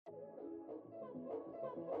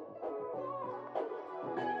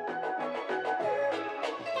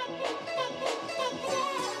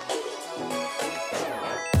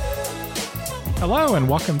Hello and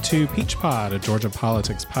welcome to Peach Pod, a Georgia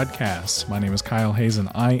politics podcast. My name is Kyle Hayes and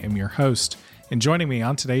I am your host. And joining me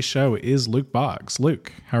on today's show is Luke Boggs.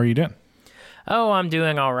 Luke, how are you doing? Oh, I'm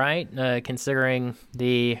doing all right, considering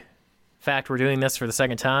the fact we're doing this for the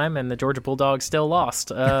second time and the Georgia Bulldogs still lost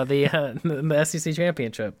the SEC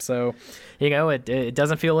championship. So, it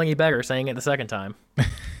doesn't feel any better saying it the second time.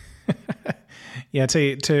 Yeah,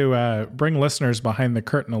 to bring listeners behind the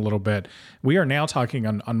curtain a little bit, we are now talking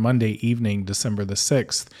on Monday evening, December the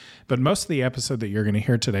 6th, but most of the episode that you're going to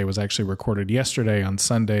hear today was actually recorded yesterday on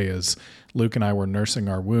Sunday as Luke and I were nursing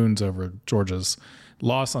our wounds over Georgia's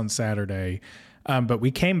loss on Saturday. But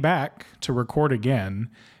we came back to record again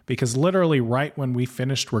because literally right when we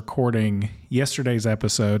finished recording yesterday's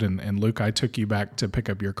episode, and Luke, I took you back to pick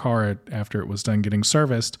up your car after it was done getting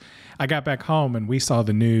serviced, I got back home and we saw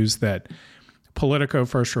the news that Politico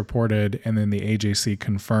first reported, and then the AJC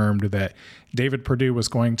confirmed that David Perdue was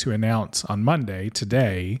going to announce on Monday,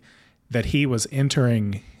 today, that he was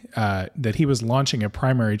launching a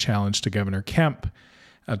primary challenge to Governor Kemp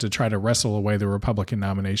to try to wrestle away the Republican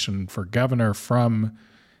nomination for governor from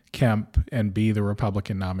Kemp and be the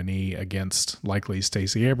Republican nominee against likely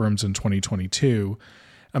Stacey Abrams in 2022.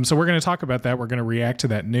 So we're going to talk about that. We're going to react to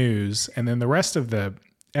that news. And then the rest of the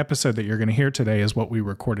episode that you're going to hear today is what we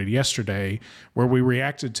recorded yesterday, where we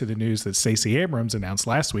reacted to the news that Stacey Abrams announced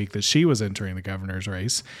last week that she was entering the governor's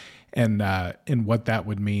race and what that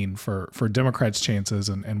would mean for Democrats' chances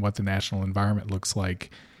and what the national environment looks like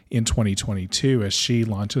in 2022 as she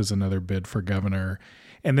launches another bid for governor.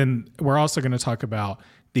 And then we're also going to talk about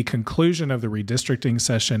the conclusion of the redistricting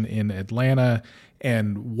session in Atlanta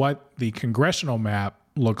and what the congressional map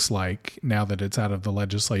looks like now that it's out of the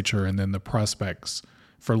legislature, and then the prospects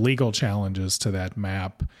for legal challenges to that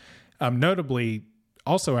map. Notably,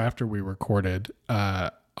 also after we recorded,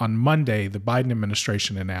 on Monday, the Biden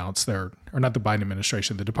administration announced the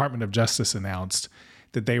Department of Justice announced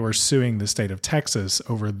that they were suing the state of Texas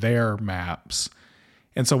over their maps.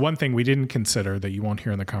 And so one thing we didn't consider that you won't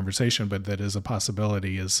hear in the conversation, but that is a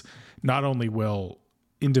possibility, is not only will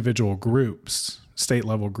individual groups,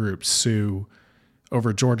 state-level groups, sue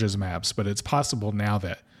over Georgia's maps, but it's possible now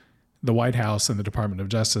that the White House and the Department of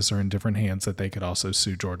Justice are in different hands that they could also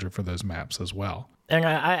sue Georgia for those maps as well. And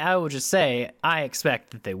I will just say, I expect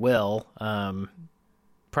that they will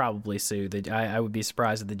probably sue. I would be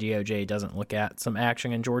surprised if the DOJ doesn't look at some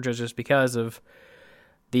action in Georgia just because of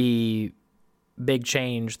the big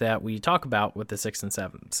change that we talk about with the 6th and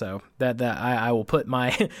 7th. So that I will put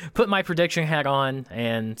my prediction hat on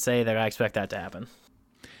and say that I expect that to happen.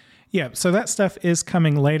 Yeah, so that stuff is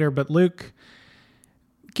coming later, but Luke,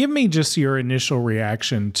 give me just your initial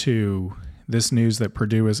reaction to this news that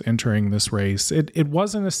Perdue is entering this race. It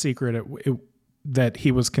wasn't a secret that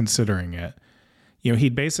he was considering it.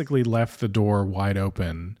 He'd basically left the door wide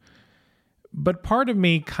open. But part of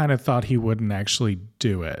me kind of thought he wouldn't actually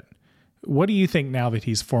do it. What do you think now that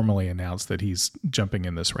he's formally announced that he's jumping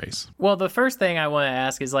in this race? Well, the first thing I want to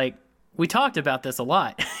ask is, we talked about this a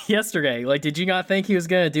lot yesterday. Did you not think he was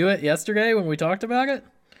going to do it yesterday when we talked about it?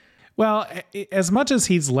 Well, as much as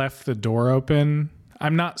he's left the door open,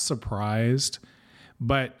 I'm not surprised.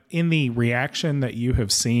 But in the reaction that you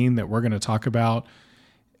have seen that we're going to talk about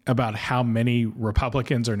how many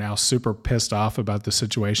Republicans are now super pissed off about the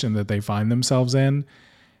situation that they find themselves in,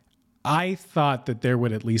 I thought that there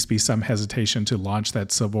would at least be some hesitation to launch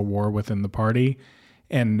that civil war within the party.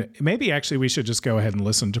 And maybe actually we should just go ahead and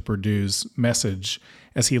listen to Perdue's message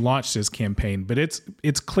as he launched his campaign. But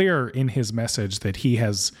it's clear in his message that he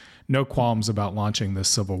has no qualms about launching this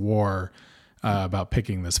civil war, about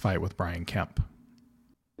picking this fight with Brian Kemp.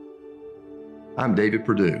 I'm David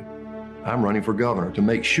Perdue. I'm running for governor to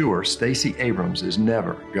make sure Stacey Abrams is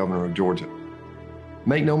never governor of Georgia.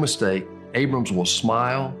 Make no mistake, Abrams will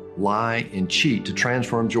smile, lie, and cheat to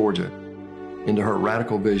transform Georgia into her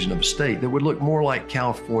radical vision of a state that would look more like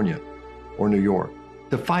California or New York.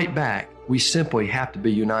 To fight back, we simply have to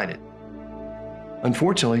be united.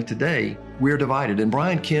 Unfortunately, today, we are divided, and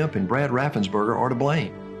Brian Kemp and Brad Raffensperger are to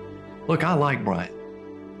blame. Look, I like Brian.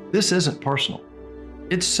 This isn't personal.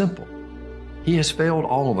 It's simple. He has failed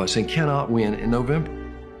all of us and cannot win in November.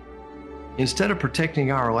 Instead of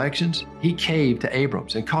protecting our elections, he caved to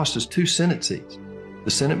Abrams and cost us 2 Senate seats,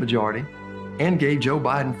 the Senate majority, and gave Joe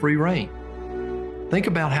Biden free rein. Think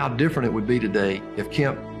about how different it would be today if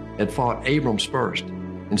Kemp had fought Abrams first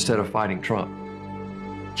instead of fighting Trump.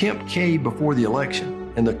 Kemp caved before the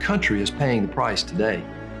election, and the country is paying the price today.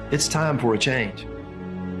 It's time for a change.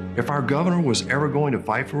 If our governor was ever going to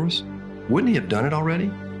fight for us, wouldn't he have done it already?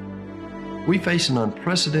 We face an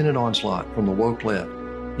unprecedented onslaught from the woke left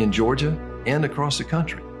in Georgia and across the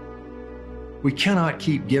country. We cannot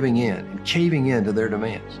keep giving in and caving in to their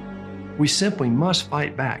demands. We simply must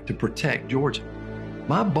fight back to protect Georgia.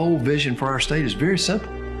 My bold vision for our state is very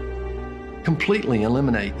simple. Completely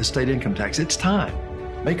eliminate the state income tax. It's time.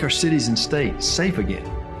 Make our cities and states safe again.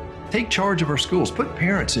 Take charge of our schools. Put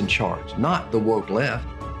parents in charge, not the woke left.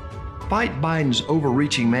 Fight Biden's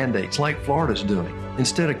overreaching mandates like Florida's doing,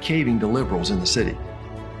 instead of caving to liberals in the city.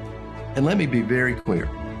 And let me be very clear.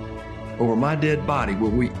 Over my dead body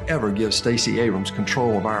will we ever give Stacey Abrams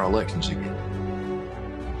control of our elections again.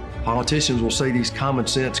 Politicians will say these common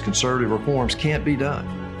sense conservative reforms can't be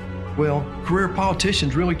done. Well, career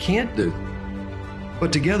politicians really can't do them.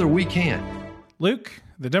 But together we can. Luke,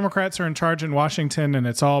 the Democrats are in charge in Washington, and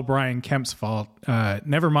it's all Brian Kemp's fault.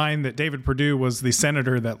 Never mind that David Perdue was the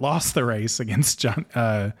senator that lost the race against Jon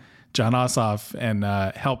Ossoff and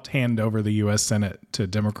helped hand over the U.S. Senate to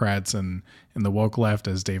Democrats and the woke left,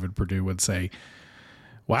 as David Perdue would say.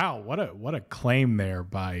 Wow, what a claim there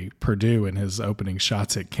by Perdue in his opening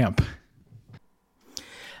shots at Kemp.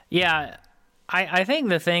 Yeah, I think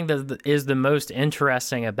the thing that is the most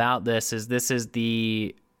interesting about this is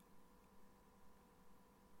the,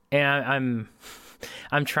 and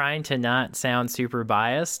I'm trying to not sound super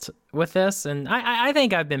biased with this, and I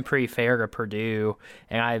think I've been pretty fair to Perdue,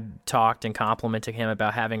 and I've talked and complimented him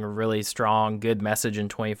about having a really strong, good message in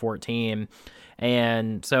 2014.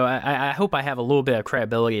 And so I hope I have a little bit of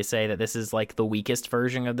credibility to say that this is like the weakest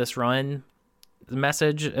version of this run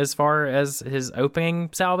message as far as his opening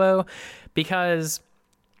salvo, because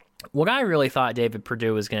what I really thought David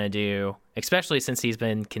Perdue was going to do, especially since he's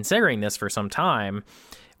been considering this for some time,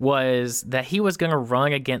 was that he was going to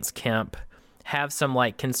run against Kemp, have some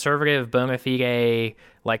like conservative bona fide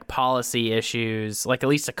like policy issues, like at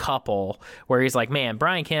least a couple, where he's like, man,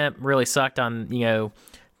 Brian Kemp really sucked on,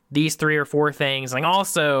 these 3 or 4 things. Like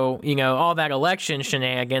also, all that election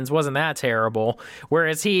shenanigans wasn't that terrible.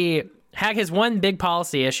 Whereas he had his one big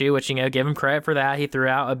policy issue, which, give him credit for that. He threw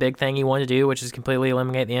out a big thing he wanted to do, which is completely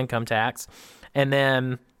eliminate the income tax. And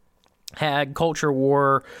then had culture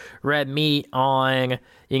war red meat on,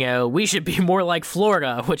 we should be more like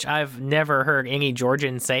Florida, which I've never heard any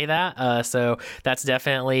Georgian say that. So that's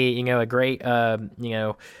definitely, a great,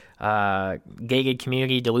 gated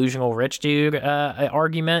community delusional rich dude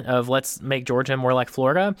argument of let's make Georgia more like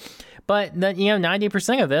Florida. But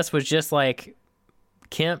 90% of this was just like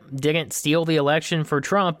Kemp didn't steal the election for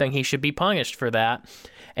Trump and he should be punished for that.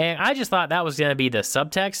 And I just thought that was going to be the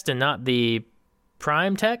subtext and not the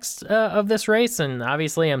prime text of this race. And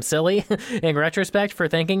obviously I'm silly in retrospect for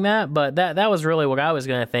thinking that, but that was really what I was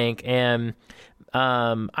going to think. And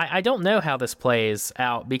I don't know how this plays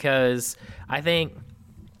out, because I think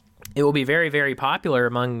it will be very, very popular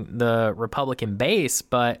among the Republican base,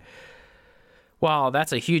 but while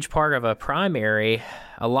that's a huge part of a primary,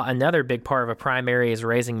 another big part of a primary is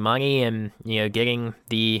raising money and getting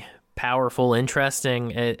the powerful,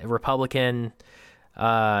 interesting Republican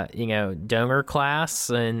donor class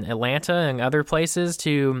in Atlanta and other places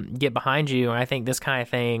to get behind you. And I think this kind of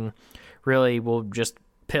thing really will just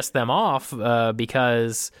piss them off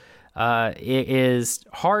because it is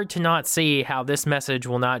hard to not see how this message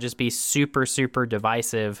will not just be super, super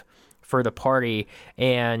divisive for the party,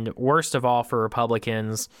 and worst of all for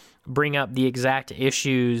Republicans, bring up the exact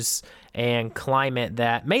issues and climate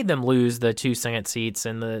that made them lose the 2 Senate seats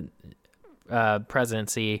and the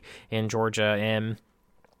presidency in Georgia. And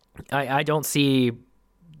I don't see...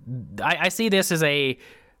 I see this as a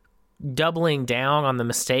doubling down on the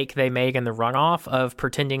mistake they made in the runoff of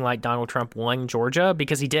pretending like Donald Trump won Georgia,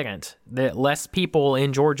 because he didn't. Less people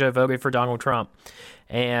in Georgia voted for Donald Trump,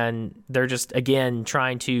 and they're just again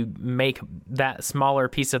trying to make that smaller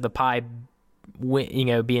piece of the pie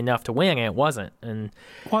be enough to win, and it wasn't. And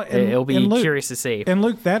it'll be curious to see. And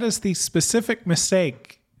Luke, that is the specific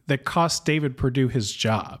mistake that cost David Perdue his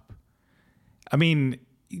job. I mean,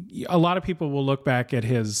 a lot of people will look back at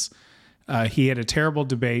his he had a terrible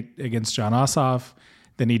debate against Jon Ossoff.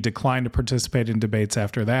 Then he declined to participate in debates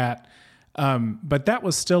after that. But that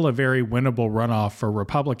was still a very winnable runoff for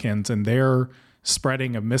Republicans, and their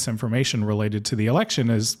spreading of misinformation related to the election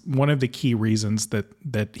is one of the key reasons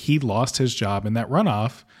that he lost his job in that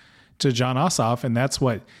runoff to Jon Ossoff, and that's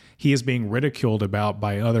what he is being ridiculed about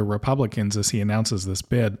by other Republicans as he announces this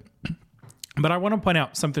bid. But I want to point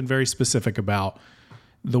out something very specific about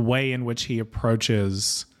the way in which he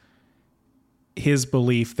approaches his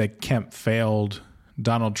belief that Kemp failed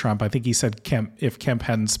Donald Trump. I think he said if Kemp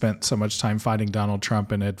hadn't spent so much time fighting Donald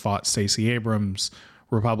Trump and had fought Stacey Abrams,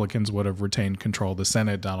 Republicans would have retained control of the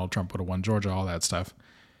Senate. Donald Trump would have won Georgia, all that stuff.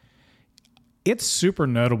 It's super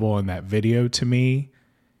notable in that video to me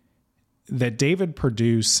that David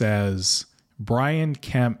Perdue says Brian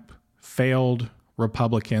Kemp failed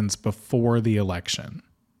Republicans before the election.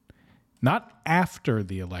 Not after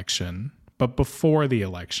the election, but before the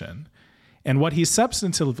election. And what he's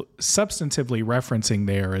substantively referencing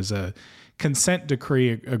there is a consent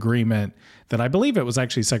decree agreement that I believe it was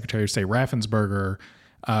actually Secretary of State Raffensperger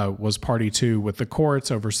was party to with the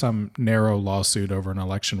courts over some narrow lawsuit over an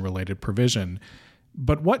election-related provision.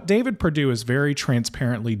 But what David Perdue is very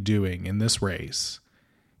transparently doing in this race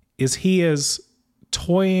is he is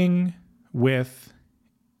toying with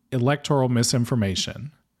electoral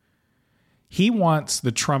misinformation. He wants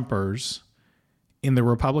the Trumpers in the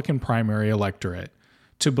Republican primary electorate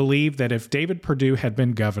to believe that if David Perdue had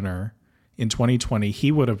been governor in 2020,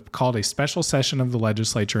 he would have called a special session of the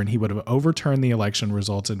legislature and he would have overturned the election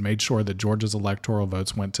results and made sure that Georgia's electoral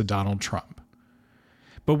votes went to Donald Trump.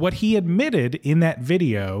 But what he admitted in that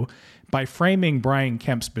video by framing Brian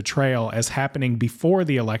Kemp's betrayal as happening before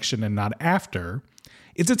the election and not after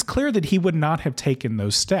is it's clear that he would not have taken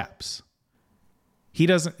those steps. He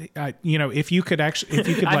doesn't, if you could, I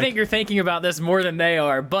think you're thinking about this more than they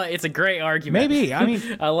are, but it's a great argument. Maybe. I mean,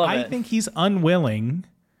 I love it. I think he's unwilling.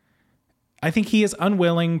 I think he is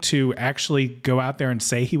unwilling to actually go out there and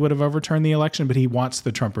say he would have overturned the election, but he wants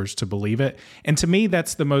the Trumpers to believe it. And to me,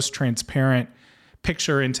 that's the most transparent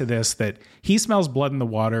picture into this, that he smells blood in the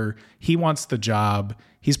water. He wants the job.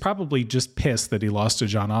 He's probably just pissed that he lost to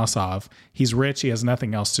Jon Ossoff. He's rich. He has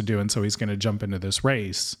nothing else to do. And so he's going to jump into this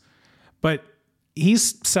race. But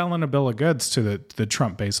he's selling a bill of goods to the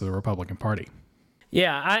Trump base of the Republican Party.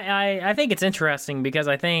 Yeah, I think it's interesting because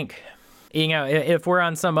I think, if we're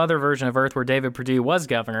on some other version of Earth where David Perdue was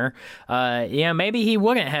governor, maybe he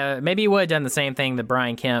would have done the same thing that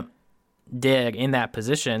Brian Kemp did in that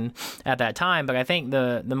position at that time. But I think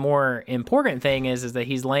the more important thing is that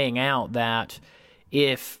he's laying out that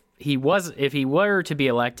if he were to be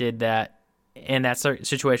elected, that and that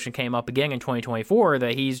situation came up again in 2024,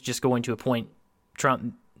 that he's just going to appoint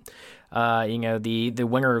Trump, the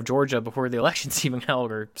winner of Georgia before the election's even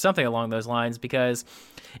held, or something along those lines, because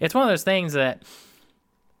it's one of those things that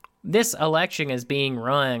this election is being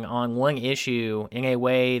run on one issue in a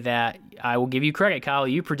way that I will give you credit, Kyle.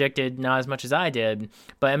 You predicted not as much as I did,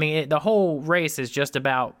 but I mean, the whole race is just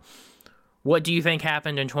about what do you think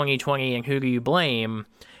happened in 2020 and who do you blame?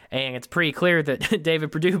 And it's pretty clear that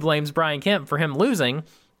David Perdue blames Brian Kemp for him losing.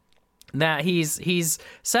 That he's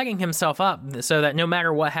setting himself up so that no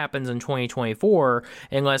matter what happens in 2024,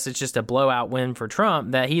 unless it's just a blowout win for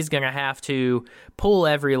Trump, that he's going to have to pull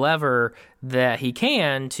every lever that he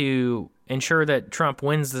can to ensure that Trump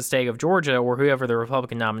wins the state of Georgia or whoever the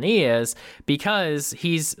Republican nominee is, because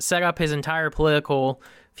he's set up his entire political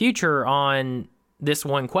future on this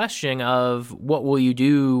one question of what will you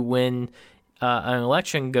do when an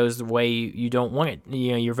election goes the way you don't want it,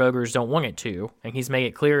 your voters don't want it to. And he's made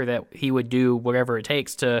it clear that he would do whatever it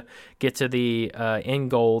takes to get to the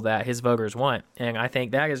end goal that his voters want. And I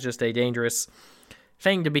think that is just a dangerous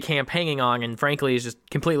thing to be campaigning on, and frankly is just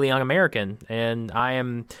completely un-American. And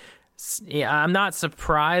I'm not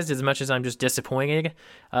surprised as much as I'm just disappointed,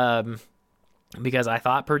 because I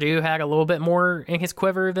thought Perdue had a little bit more in his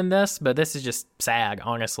quiver than this, but this is just sad,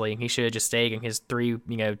 honestly. He should have just stayed in his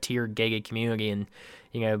tiered gated community and,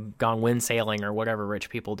 gone wind sailing or whatever rich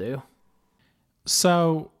people do.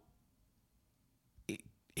 So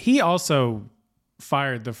he also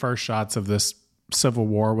fired the first shots of this civil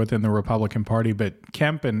war within the Republican Party, but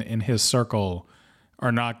Kemp and his circle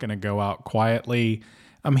are not going to go out quietly.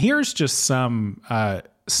 Here's just some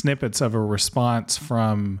snippets of a response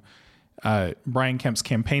from Brian Kemp's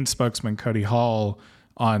campaign spokesman, Cody Hall,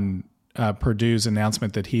 on Perdue's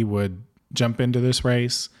announcement that he would jump into this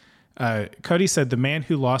race. Cody said, "The man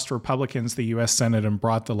who lost Republicans the U.S. Senate and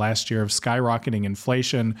brought the last year of skyrocketing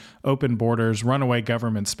inflation, open borders, runaway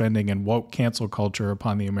government spending, and woke cancel culture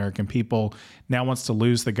upon the American people now wants to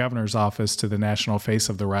lose the governor's office to the national face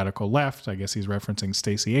of the radical left." I guess he's referencing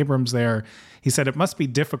Stacey Abrams there. He said, "It must be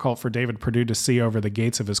difficult for David Perdue to see over the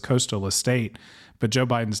gates of his coastal estate, but Joe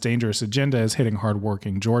Biden's dangerous agenda is hitting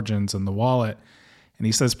hardworking Georgians in the wallet." And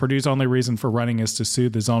he says Perdue's only reason for running is to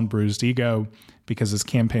soothe his own bruised ego because his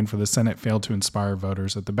campaign for the Senate failed to inspire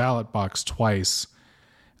voters at the ballot box twice.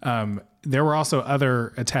 There were also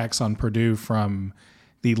other attacks on Perdue from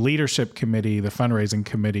the leadership committee, the fundraising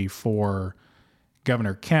committee for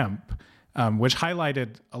Governor Kemp, which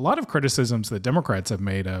highlighted a lot of criticisms that Democrats have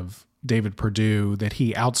made of David Perdue, that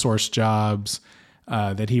he outsourced jobs,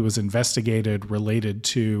 that he was investigated related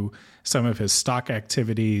to some of his stock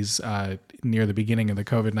activities near the beginning of the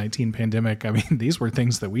COVID-19 pandemic. I mean, these were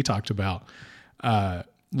things that we talked about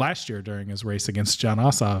last year during his race against Jon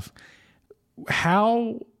Ossoff.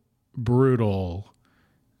 How brutal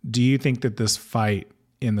do you think that this fight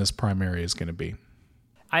in this primary is going to be?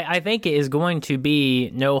 I think it is going to be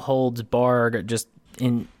no holds barred, just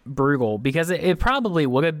in brutal, because it probably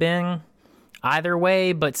would have been either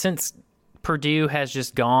way, but since Perdue has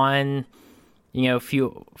just gone,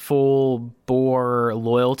 full bore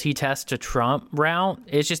loyalty test to Trump route,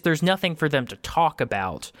 it's just there's nothing for them to talk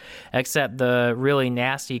about except the really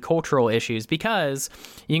nasty cultural issues. Because,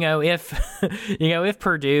 if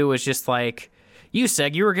Perdue was just like, you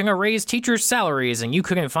said you were going to raise teachers' salaries and you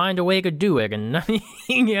couldn't find a way to do it. And, that's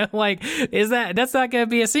not going to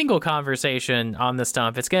be a single conversation on the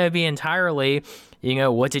stump. It's going to be entirely,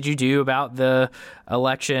 what did you do about the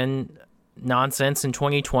election nonsense in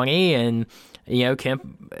 2020? And,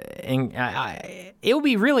 Kemp, it'll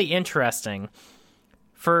be really interesting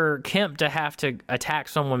for Kemp to have to attack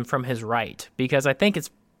someone from his right, because I think it's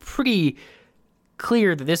pretty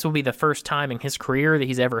clear that this will be the first time in his career that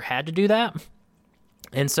he's ever had to do that.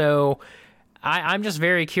 And so I'm just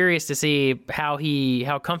very curious to see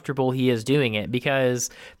how comfortable he is doing it, because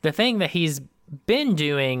the thing that he's been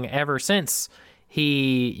doing ever since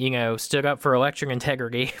he, stood up for election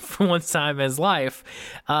integrity for one time in his life,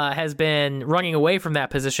 has been running away from that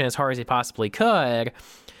position as hard as he possibly could.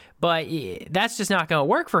 But that's just not going to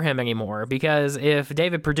work for him anymore, because if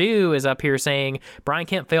David Perdue is up here saying Brian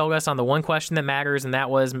Kemp failed us on the one question that matters, and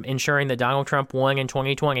that was ensuring that Donald Trump won in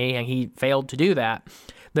 2020, and he failed to do that,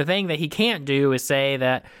 the thing that he can't do is say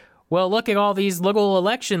that, well, look at all these little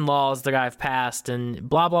election laws that I've passed and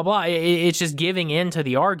blah, blah, blah. It's just giving in to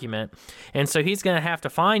the argument. And so he's going to have to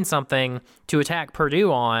find something to attack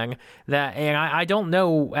Perdue on that. And I don't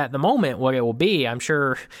know at the moment what it will be. I'm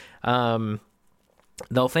sure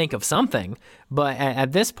they'll think of something. But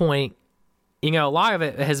at this point, a lot of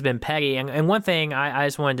it has been petty. And one thing I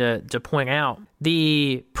just wanted to point out,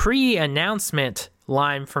 the pre-announcement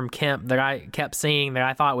line from Kemp that I kept seeing that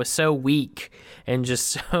I thought was so weak and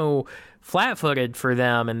just so flat-footed for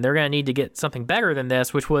them, and they're going to need to get something better than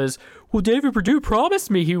this, which was, well, David Perdue promised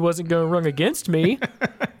me he wasn't going to run against me.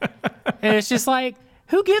 And it's just like,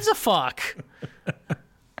 who gives a fuck?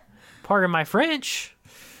 Pardon my French.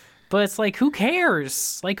 But it's like, who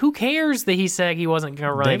cares? Like, who cares that he said he wasn't going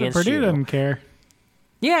to run against you? David Perdue doesn't care.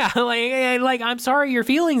 Yeah, like I'm sorry your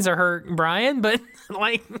feelings are hurt, Brian, but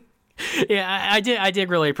like... Yeah, I did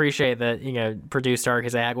really appreciate that, Perdue started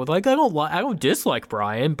his act with like, I don't dislike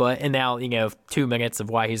Brian, and now 2 minutes of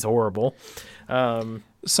why he's horrible.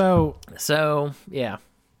 So yeah.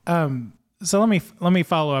 So let me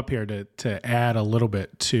follow up here to add a little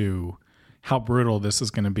bit to how brutal this is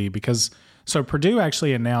going to be, because so Perdue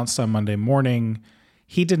actually announced on Monday morning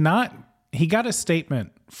he got a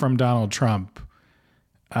statement from Donald Trump.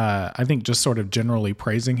 I think just sort of generally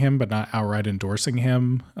praising him, but not outright endorsing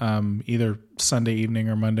him, either Sunday evening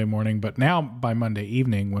or Monday morning. But now by Monday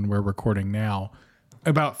evening, when we're recording now,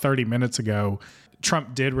 about 30 minutes ago,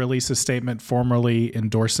 Trump did release a statement formally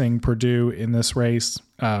endorsing Perdue in this race.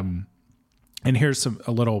 And here's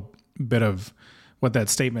a little bit of what that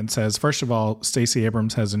statement says. First of all, Stacey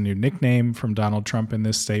Abrams has a new nickname from Donald Trump in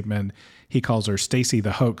this statement. He calls her Stacey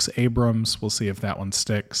the Hoax Abrams. We'll see if that one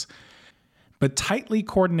sticks. But tightly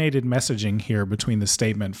coordinated messaging here between the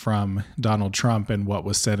statement from Donald Trump and what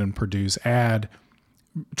was said in Perdue's ad.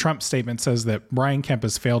 Trump's statement says that Brian Kemp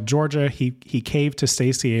has failed Georgia. He caved to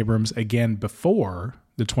Stacey Abrams again before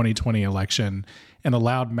the 2020 election and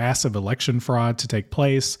allowed massive election fraud to take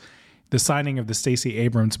place. The signing of the Stacey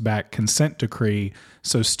Abrams-backed consent decree,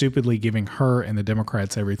 so stupidly giving her and the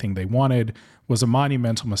Democrats everything they wanted, was a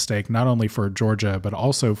monumental mistake not only for Georgia but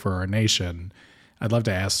also for our nation. I'd love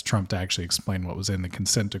to ask Trump to actually explain what was in the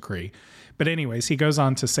consent decree. But anyways, he goes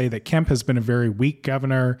on to say that Kemp has been a very weak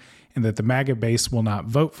governor and that the MAGA base will not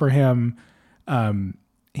vote for him.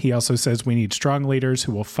 He also says we need strong leaders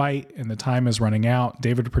who will fight, and the time is running out.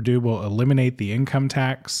 David Perdue will eliminate the income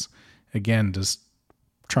tax. Again, does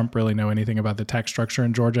Trump really know anything about the tax structure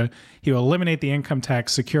in Georgia? He will eliminate the income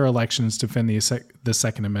tax, secure elections, defend the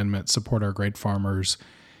Second Amendment, support our great farmers,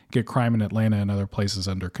 get crime in Atlanta and other places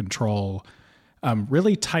under control.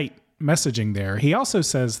 Really tight messaging there. He also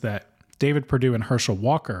says that David Perdue and Herschel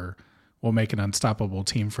Walker will make an unstoppable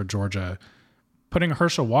team for Georgia, putting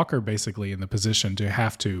Herschel Walker basically in the position to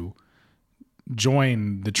have to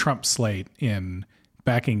join the Trump slate in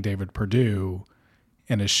backing David Perdue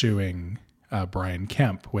and eschewing Brian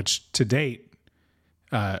Kemp, which to date,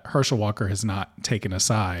 Herschel Walker has not taken a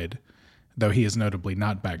side, though he has notably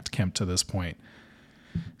not backed Kemp to this point.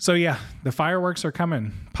 So yeah, the fireworks are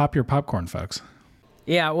coming. Pop your popcorn, folks.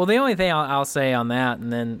 Yeah, well, the only thing I'll say on that,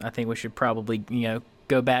 and then I think we should probably,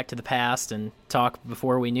 go back to the past and talk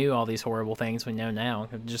before we knew all these horrible things we know now,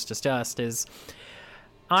 just discussed, is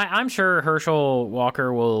I'm sure Herschel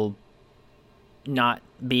Walker will not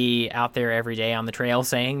be out there every day on the trail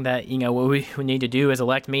saying that, what we need to do is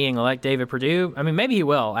elect me and elect David Perdue. I mean, maybe he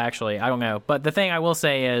will, actually. I don't know. But the thing I will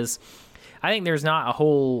say is I think there's not a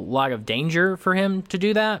whole lot of danger for him to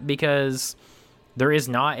do that because there is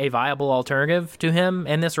not a viable alternative to him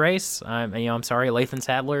in this race. I'm sorry, Lathan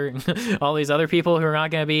Sadler, all these other people who are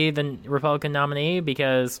not going to be the Republican nominee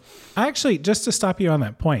because... Actually, just to stop you on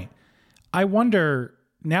that point, I wonder,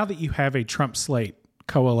 now that you have a Trump slate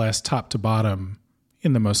coalesced top to bottom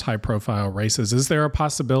in the most high-profile races, is there a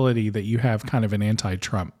possibility that you have kind of an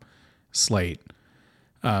anti-Trump slate?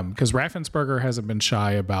 Because Raffensperger hasn't been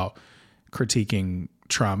shy about critiquing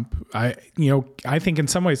Trump. I think in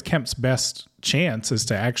some ways Kemp's best chance is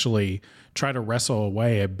to actually try to wrestle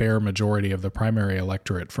away a bare majority of the primary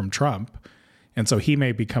electorate from Trump. And so he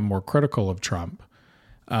may become more critical of Trump.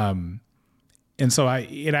 And so I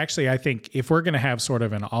think if we're going to have sort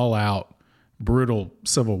of an all-out brutal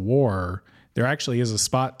civil war, there actually is a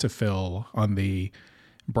spot to fill on the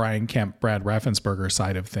Brian Kemp, Brad Raffensperger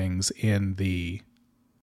side of things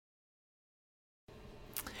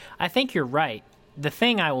I think you're right. The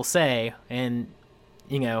thing I will say, and,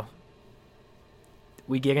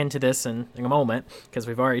 we get into this in a moment because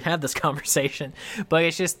we've already had this conversation, but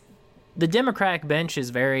it's just the Democratic bench is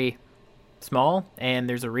very small, and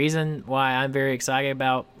there's a reason why I'm very excited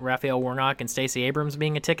about Raphael Warnock and Stacey Abrams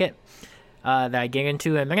being a ticket that I get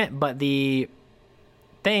into in a minute. But the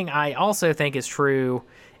thing I also think is true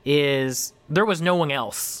is there was no one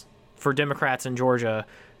else for Democrats in Georgia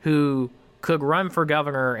who could run for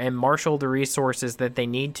governor and marshal the resources that they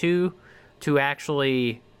need to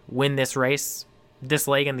actually win this race this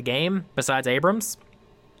late in the game besides Abrams.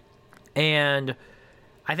 And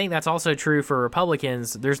I think that's also true for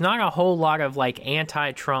Republicans. There's not a whole lot of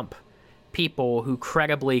anti-Trump people who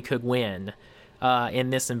credibly could win in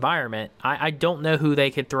this environment. I don't know who they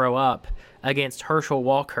could throw up against Herschel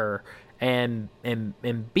Walker and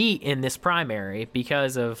beat in this primary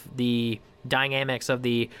because of the dynamics of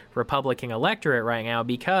the Republican electorate right now,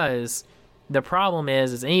 because the problem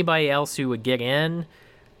is anybody else who would get in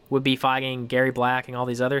would be fighting Gary Black and all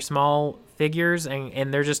these other small figures,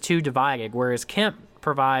 and they're just too divided, whereas Kemp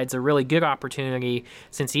provides a really good opportunity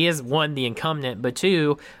since he is, one, the incumbent, but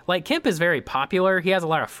two, Kemp is very popular. He has a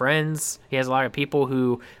lot of friends. He has a lot of people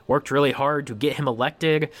who worked really hard to get him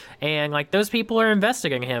elected, and those people are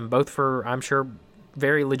invested in him, both for, I'm sure,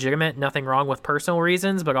 very legitimate, nothing wrong with personal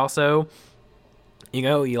reasons, but also,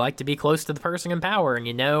 you like to be close to the person in power, and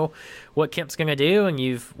you know what Kemp's going to do, and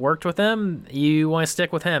you've worked with him. You want to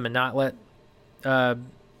stick with him and not let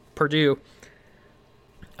Perdue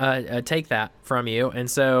take that from you. And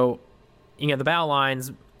so, the battle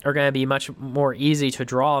lines are going to be much more easy to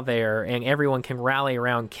draw there, and everyone can rally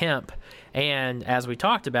around Kemp. And as we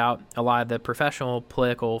talked about, a lot of the professional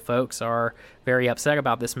political folks are very upset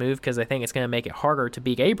about this move because they think it's going to make it harder to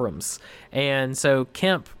beat Abrams. And so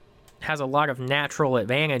Kemp has a lot of natural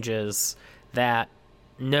advantages that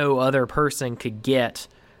no other person could get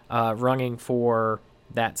running for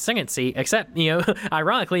that Senate seat, except,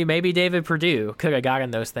 ironically, maybe David Perdue could have gotten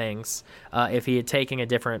those things if he had taken a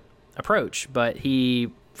different approach. But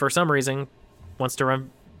he, for some reason, wants to run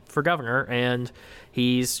for governor, and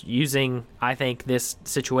he's using, I think, this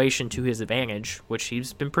situation to his advantage, which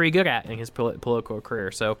he's been pretty good at in his political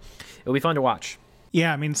career. So it'll be fun to watch.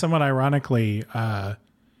 Yeah, I mean, somewhat ironically,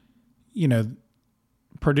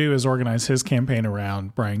 Perdue has organized his campaign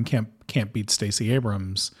around Brian Kemp can't beat Stacey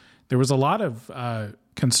Abrams. There was a lot of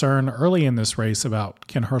concern early in this race about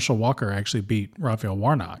can Herschel Walker actually beat Raphael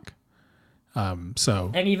Warnock. And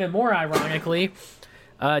even more ironically,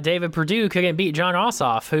 David Perdue couldn't beat Jon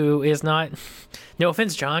Ossoff, who is not, no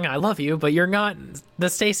offense, John, I love you, but you're not the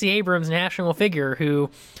Stacey Abrams national figure who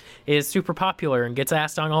is super popular and gets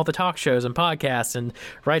asked on all the talk shows and podcasts and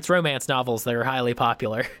writes romance novels that are highly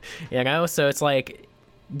popular, So it's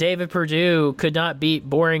David Perdue could not beat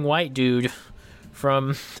boring white dude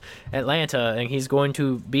from Atlanta, and he's going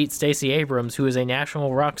to beat Stacey Abrams, who is a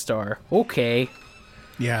national rock star. Okay.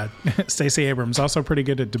 Yeah, Stacey Abrams also pretty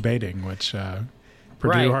good at debating, which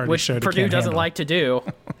Perdue already which showed Perdue he doesn't handle. like to do.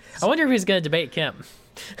 I wonder if he's going to debate Kemp.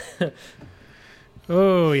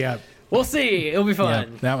 Oh, yeah. We'll see. It'll be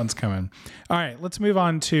fun. Yeah, that one's coming. All right, let's move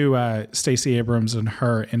on to Stacey Abrams and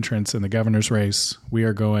her entrance in the governor's race. We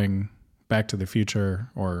are going back to the future,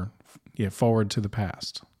 or forward to the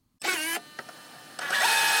past.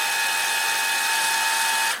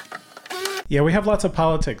 Yeah, we have lots of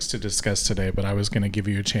politics to discuss today, but I was going to give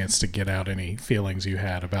you a chance to get out any feelings you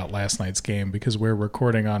had about last night's game, because we're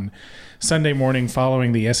recording on Sunday morning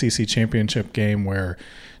following the SEC championship game where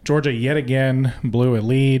Georgia yet again blew a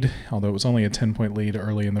lead, although it was only a 10-point lead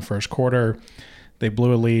early in the first quarter. They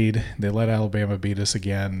blew a lead. They let Alabama beat us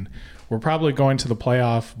again. We're probably going to the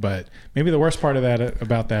playoff, but maybe the worst part of that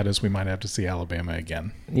about that is we might have to see Alabama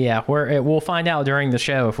again. Yeah, we'll find out during the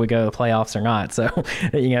show if we go to the playoffs or not. So,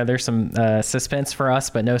 there's some suspense for us,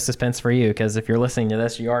 but no suspense for you, because if you're listening to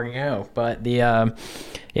this, you already know. But kind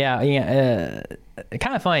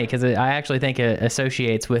of funny, because I actually think it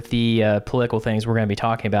associates with the political things we're going to be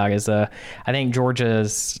talking about. Is I think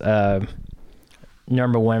Georgia's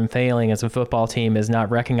number one failing as a football team is not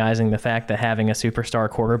recognizing the fact that having a superstar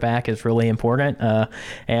quarterback is really important.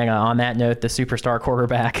 And on that note, the superstar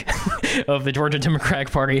quarterback of the Georgia Democratic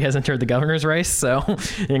Party has entered the governor's race. So,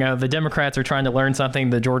 the Democrats are trying to learn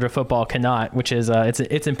something that Georgia football cannot, which is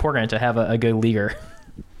it's important to have a good leader.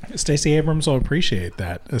 Stacey Abrams will appreciate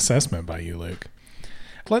that assessment by you, Luke.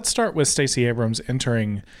 Let's start with Stacey Abrams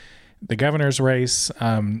entering the governor's race.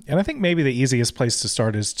 And I think maybe the easiest place to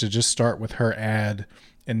start is to just start with her ad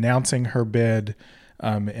announcing her bid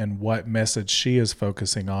and what message she is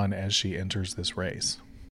focusing on as she enters this race.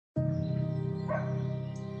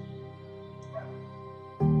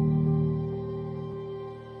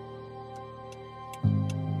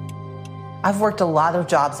 I've worked a lot of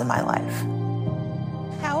jobs in my life.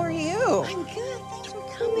 How are you? I'm good. Thanks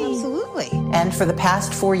for coming. Absolutely. And for the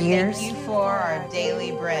past 4 years, Thank you for our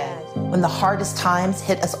daily bread. when the hardest times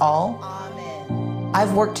hit us all, Amen.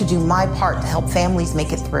 I've worked to do my part to help families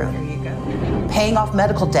make it through. There you go. Paying off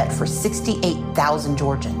medical debt for 68,000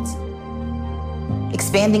 Georgians,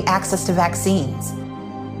 expanding access to vaccines,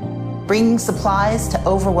 bringing supplies to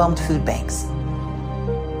overwhelmed food banks,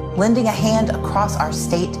 lending a hand across our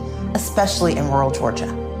state, especially in rural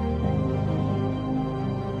Georgia.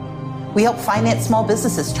 We help finance small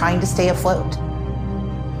businesses trying to stay afloat.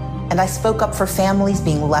 And I spoke up for families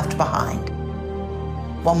being left behind.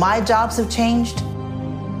 While my jobs have changed,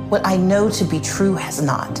 what I know to be true has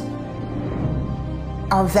not.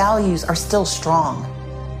 Our values are still strong.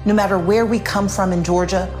 No matter where we come from in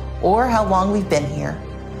Georgia or how long we've been here,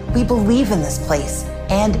 we believe in this place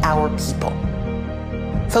and our people.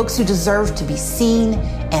 Folks who deserve to be seen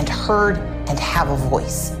and heard and have a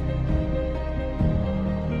voice.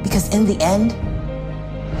 Because in the end,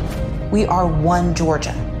 we are one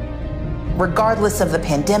Georgia. Regardless of the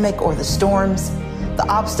pandemic or the storms, the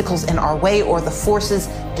obstacles in our way or the forces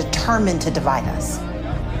determined to divide us.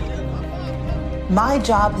 My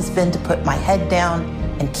job has been to put my head down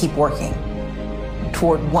and keep working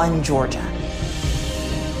toward one Georgia.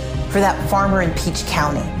 For that farmer in Peach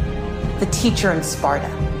County, the teacher in Sparta,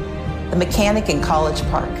 the mechanic in College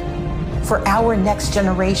Park, for our next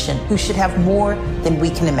generation who should have more than we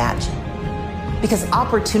can imagine. Because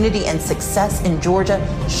opportunity and success in Georgia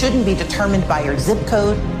shouldn't be determined by your zip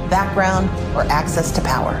code, background, or access to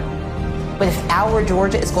power. But if our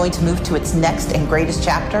Georgia is going to move to its next and greatest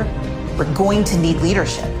chapter, we're going to need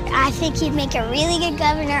leadership. I think you'd make a really good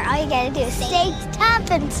governor. All you gotta do is stay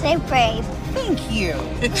tough and stay brave. Thank you.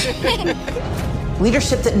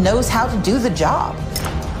 Leadership that knows how to do the job.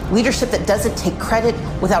 Leadership that doesn't take credit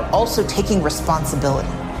without also taking responsibility.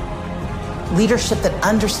 Leadership that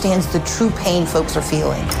understands the true pain folks are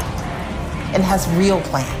feeling and has real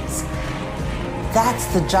plans. That's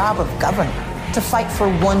the job of governor, to fight for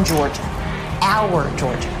one Georgia, our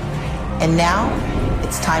Georgia. And now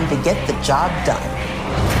it's time to get the job done.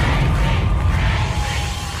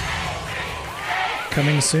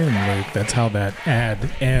 Coming soon, Luke. That's how that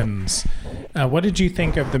ad ends. What did you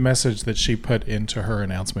think of the message that she put into her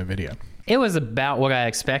announcement video? It was about what I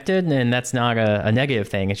expected, and that's not a negative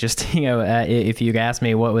thing. It's just, if you asked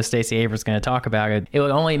me what was Stacey Abrams going to talk about, it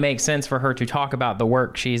would only make sense for her to talk about the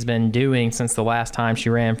work she's been doing since the last time she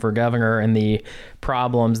ran for governor and the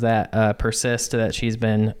problems that persist that she's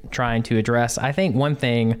been trying to address. I think one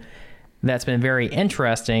thing that's been very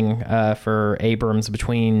interesting for Abrams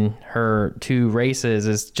between her two races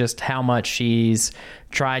is just how much she's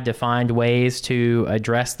tried to find ways to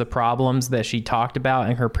address the problems that she talked about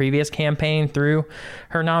in her previous campaign through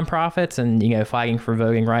her nonprofits and, fighting for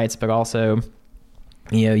voting rights, but also,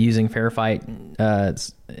 using Fair Fight,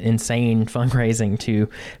 insane fundraising to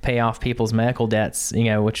pay off people's medical debts,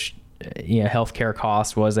 which healthcare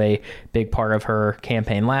cost was a big part of her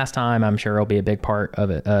campaign last time. I'm sure it'll be a big part of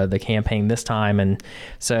it, the campaign this time. And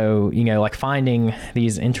so, like finding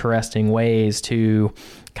these interesting ways to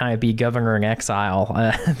kind of be governor in exile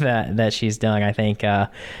that she's done, I think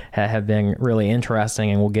have been really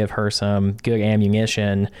interesting and will give her some good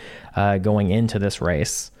ammunition going into this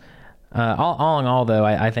race. All in all, though,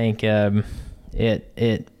 I think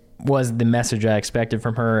it was the message I expected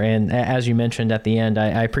from her. And as you mentioned at the end,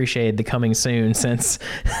 I appreciate the coming soon, since,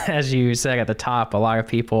 as you said at the top, a lot of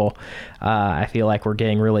people, I feel like, were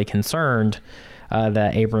getting really concerned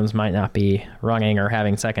that Abrams might not be running or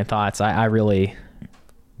having second thoughts. I really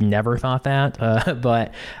never thought that,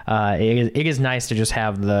 but it is nice to just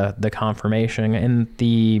have the confirmation and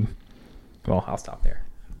well, I'll stop there.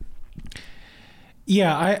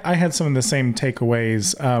 Yeah, I had some of the same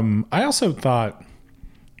takeaways. I also thought,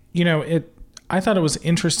 I thought it was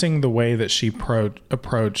interesting the way that she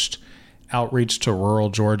approached outreach to rural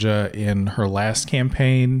Georgia in her last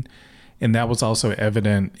campaign. And that was also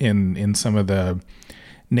evident in some of the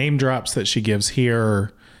name drops that she gives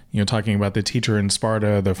here, talking about the teacher in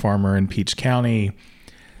Sparta, the farmer in Peach County.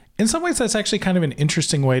 In some ways, that's actually kind of an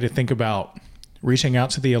interesting way to think about reaching out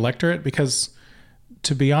to the electorate, because,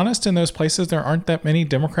 to be honest, in those places, there aren't that many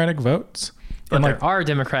Democratic votes. But and there are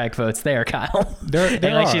Democratic votes there, Kyle.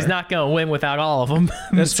 There are. She's not going to win without all of them.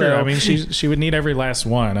 That's true. I mean, she would need every last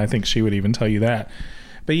one. I think she would even tell you that.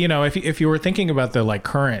 But, if you were thinking about the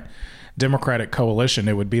current Democratic coalition,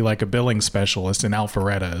 it would be like a billing specialist in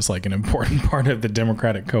Alpharetta is like an important part of the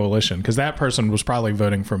Democratic coalition, because that person was probably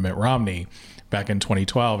voting for Mitt Romney back in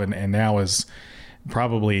 2012 and now is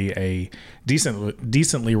probably a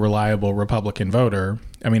decently reliable Republican voter.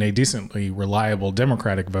 I mean, a decently reliable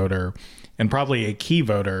Democratic voter, and probably a key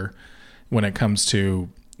voter when it comes to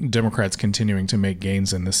Democrats continuing to make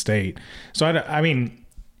gains in the state. So, I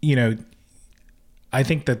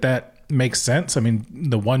think that makes sense. I mean,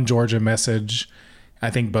 the One Georgia message, I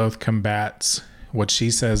think, both combats what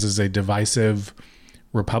she says is a divisive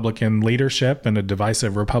Republican leadership and a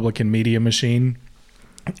divisive Republican media machine.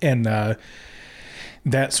 And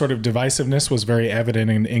that sort of divisiveness was very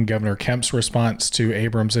evident in Governor Kemp's response to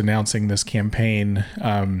Abrams announcing this campaign.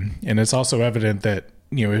 And it's also evident that,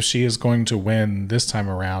 if she is going to win this time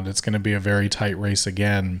around, it's going to be a very tight race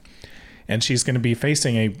again. And she's going to be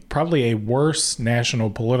facing probably a worse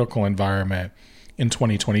national political environment in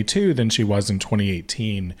 2022 than she was in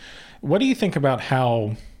 2018. What do you think about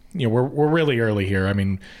how, we're really early here. I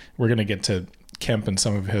mean, we're going to get to Kemp and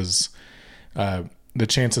some of his, the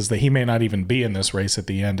chances that he may not even be in this race at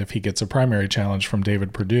the end if he gets a primary challenge from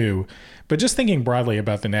David Perdue. But just thinking broadly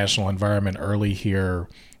about the national environment early here,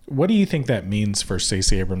 what do you think that means for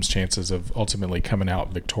Stacey Abrams' chances of ultimately coming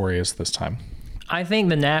out victorious this time? I think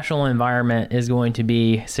the national environment is going to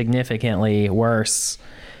be significantly worse,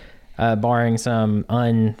 barring some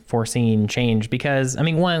unforeseen change. Because,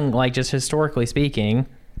 just historically speaking,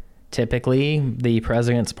 typically the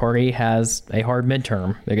president's party has a hard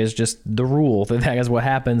midterm. It is just the rule that is what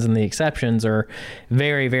happens, and the exceptions are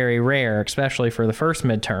very, very rare, especially for the first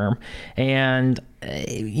midterm. And,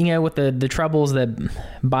 with the troubles that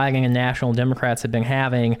Biden and National Democrats have been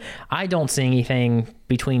having, I don't see anything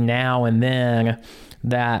between now and then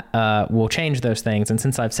that will change those things. And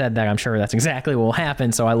since I've said that, I'm sure that's exactly what will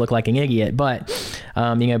happen, so I look like an idiot. But,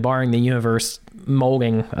 barring the universe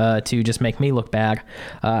molding to just make me look bad,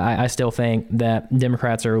 I still think that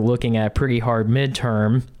Democrats are looking at a pretty hard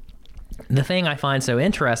midterm. The thing I find so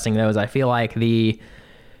interesting, though, is I feel like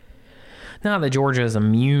not that Georgia is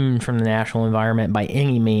immune from the national environment by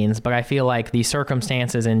any means, but I feel like the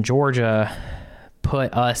circumstances in Georgia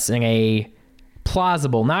put us in a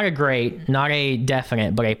plausible, not a great, not a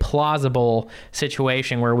definite, but a plausible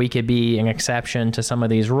situation where we could be an exception to some of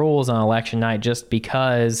these rules on election night, just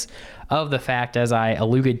because of the fact, as I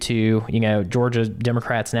alluded to, Georgia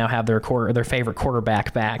Democrats now have their favorite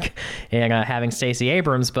quarterback back, and having Stacey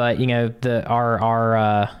Abrams. But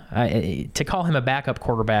to call him a backup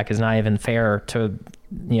quarterback is not even fair to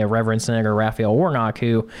Reverend Senator Raphael Warnock,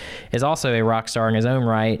 who is also a rock star in his own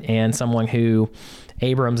right, and someone who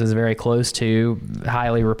Abrams is very close to.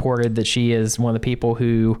 Highly reported that she is one of the people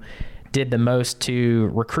who did the most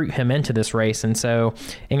to recruit him into this race. And so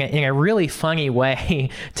in a really funny way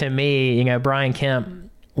to me, Brian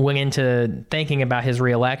Kemp went into thinking about his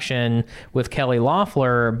reelection with Kelly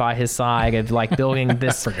Loeffler by his side of building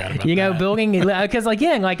this, building, because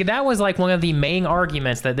again, that was one of the main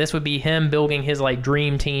arguments, that this would be him building his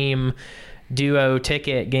dream team duo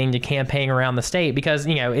ticket getting to campaign around the state, because,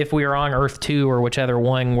 you know, if we were on Earth 2 or whichever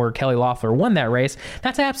one where Kelly Loeffler won that race,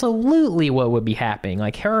 that's absolutely what would be happening.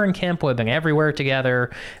 Like, her and Kemp would have been everywhere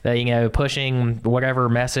together, you know, pushing whatever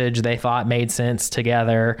message they thought made sense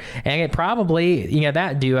together. And it probably, you know,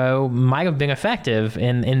 that duo might have been effective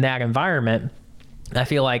in that environment. I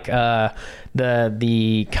feel like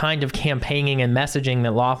the kind of campaigning and messaging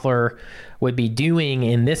that Loeffler would be doing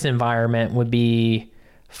in this environment would be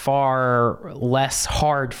far less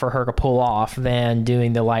hard for her to pull off than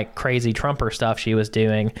doing the like crazy Trumper stuff she was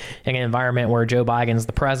doing in an environment where Joe Biden's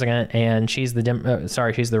the president and she's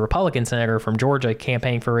the Republican senator from Georgia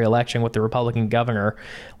campaigning for re-election with the Republican governor.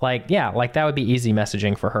 Like, yeah, like that would be easy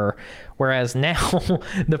messaging for her. Whereas now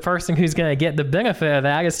the person who's going to get the benefit of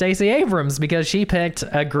that is Stacey Abrams, because she picked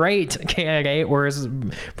a great candidate, whereas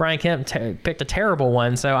Brian Kemp picked a terrible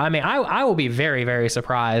one. So, I mean, I will be very, very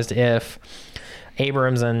surprised if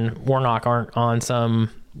Abrams and Warnock aren't on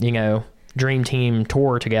some, you know, dream team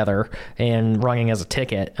tour together and running as a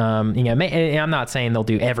ticket. You know, I'm not saying they'll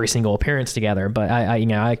do every single appearance together, but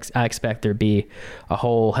I expect there'd be a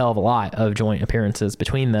whole hell of a lot of joint appearances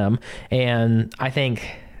between them. And I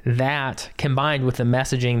think that, combined with the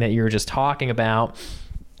messaging that you were just talking about,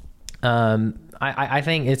 I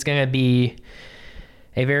think it's going to be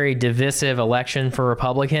a very divisive election for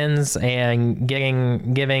Republicans, and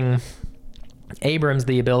giving Abrams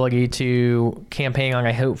the ability to campaign on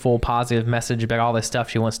a hopeful, positive message about all this stuff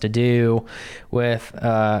she wants to do with,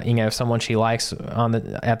 you know, someone she likes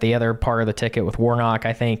at the other part of the ticket with Warnock.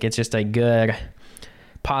 I think it's just a good,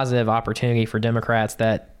 positive opportunity for Democrats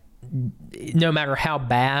that, no matter how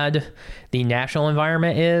bad the national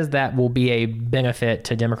environment is, that will be a benefit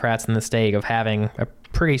to Democrats in the state of having a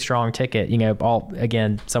pretty strong ticket. You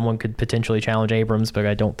know, someone could potentially challenge Abrams, but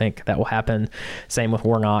I don't think that will happen. Same with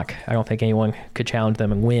Warnock. I don't think anyone could challenge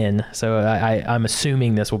them and win. So I'm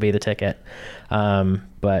assuming this will be the ticket.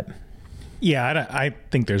 But yeah, I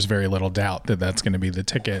think there's very little doubt that that's going to be the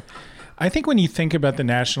ticket. I think when you think about the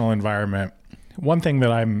national environment, one thing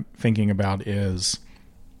that I'm thinking about is,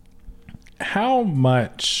 how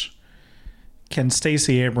much can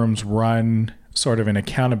Stacey Abrams run sort of an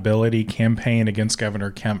accountability campaign against Governor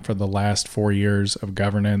Kemp for the last 4 years of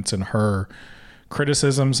governance and her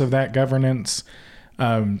criticisms of that governance?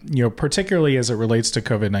 You know, particularly as it relates to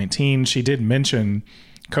COVID-19. She did mention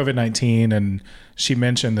COVID-19, and she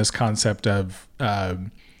mentioned this concept of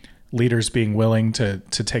leaders being willing to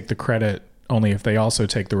take the credit only if they also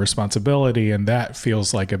take the responsibility. And that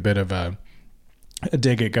feels like a bit of a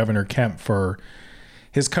dig at Governor Kemp for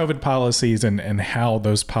his COVID policies and how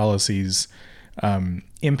those policies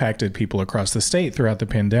impacted people across the state throughout the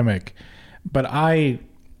pandemic. But I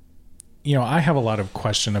have a lot of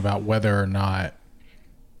question about whether or not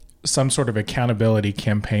some sort of accountability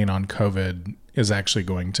campaign on COVID is actually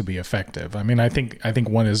going to be effective. I mean, I think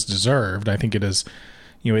one is deserved. I think it is,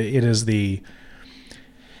 you know, it is the,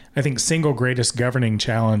 I think, single greatest governing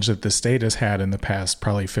challenge that the state has had in the past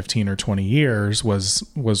probably 15 or 20 years was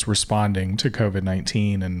responding to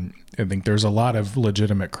COVID-19. And I think there's a lot of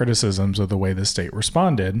legitimate criticisms of the way the state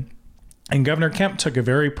responded. And Governor Kemp took a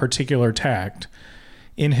very particular tact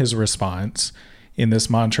in his response, in this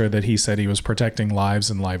mantra that he said he was protecting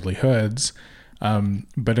lives and livelihoods.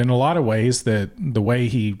 But in a lot of ways, that the way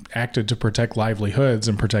he acted to protect livelihoods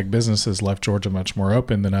and protect businesses left Georgia much more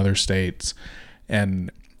open than other states.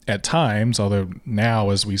 And at times, although now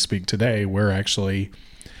as we speak today, we're actually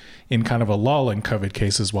in kind of a lull in COVID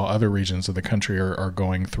cases while other regions of the country are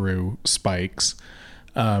going through spikes.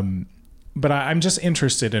 But I'm just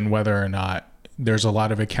interested in whether or not there's a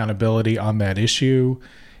lot of accountability on that issue,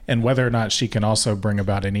 and whether or not she can also bring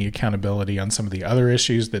about any accountability on some of the other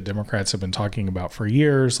issues that Democrats have been talking about for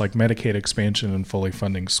years, like Medicaid expansion and fully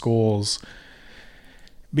funding schools.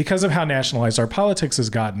 Because of how nationalized our politics has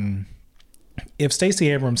gotten, if Stacey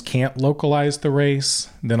Abrams can't localize the race,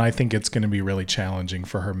 then I think it's going to be really challenging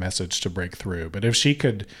for her message to break through. But if she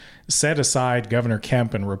could set aside Governor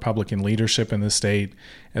Kemp and Republican leadership in the state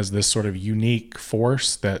as this sort of unique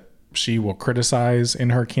force that she will criticize in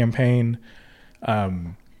her campaign,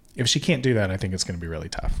 if she can't do that, I think it's going to be really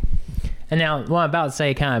tough. And now, what I'm about to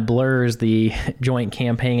say kind of blurs the joint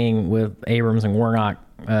campaigning with Abrams and Warnock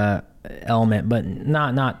element, but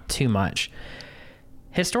not too much.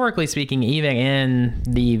 Historically speaking, even in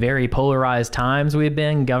the very polarized times we've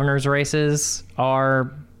been, governors' races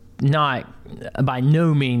are not by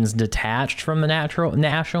no means detached from the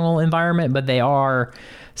national environment, but they are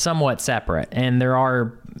somewhat separate. And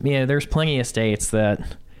there's plenty of states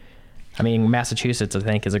that, I mean, Massachusetts, I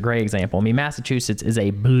think, is a great example. I mean, Massachusetts is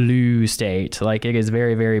a blue state. Like, it is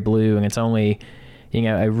very, very blue, and it's only,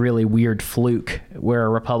 a really weird fluke where a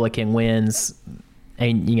Republican wins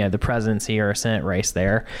the presidency or a Senate race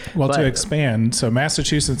there. Well, to expand, so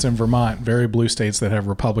Massachusetts and Vermont, very blue states that have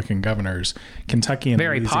Republican governors. Kentucky and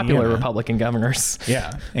very Louisiana, popular Republican governors.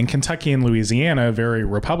 Yeah. And Kentucky and Louisiana, very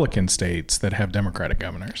Republican states that have Democratic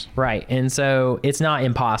governors. Right. And so it's not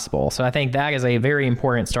impossible. So I think that is a very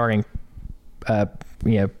important starting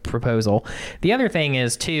proposal. The other thing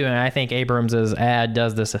is too, and I think Abrams's ad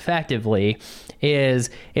does this effectively, is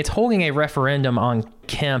it's holding a referendum on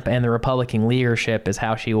Kemp and the Republican leadership is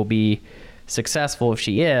how she will be successful if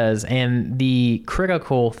she is. And the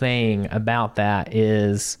critical thing about that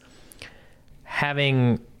is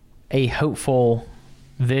having a hopeful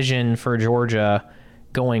vision for Georgia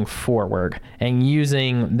going forward and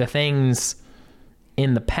using the things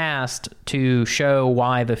in the past to show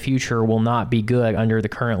why the future will not be good under the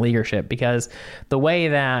current leadership. Because the way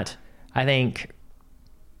that I think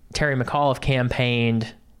Terry McAuliffe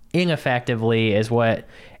campaigned ineffectively is what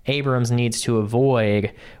Abrams needs to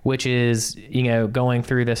avoid, which is, going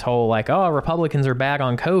through this whole Republicans are bad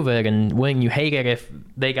on COVID, and when you hate it if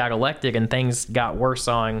they got elected and things got worse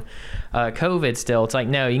on COVID still. It's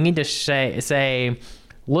no, you need to say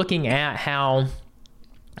looking at how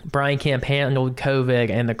Brian Kemp handled COVID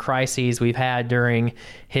and the crises we've had during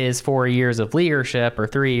his 4 years of leadership, or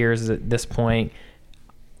 3 years at this point,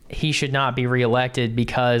 he should not be reelected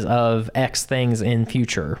because of X things in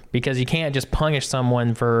future. Because you can't just punish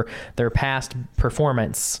someone for their past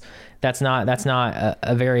performance. That's not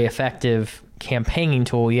a very effective campaigning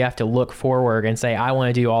tool. You have to look forward and say, I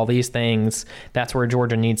want to do all these things. That's where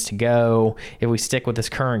Georgia needs to go. If we stick with this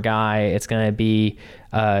current guy, it's going to be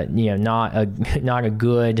not a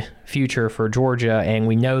good future for Georgia. And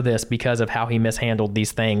we know this because of how he mishandled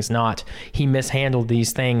these things. Not he mishandled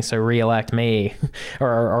these things, so reelect me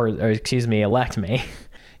or excuse me, elect me.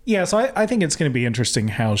 Yeah, so I think it's going to be interesting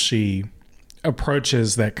how she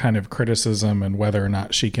approaches that kind of criticism and whether or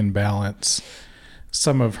not she can balance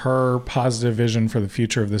some of her positive vision for the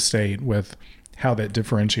future of the state with how that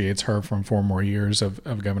differentiates her from 4 more years of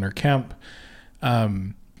Governor Kemp.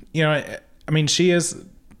 She is,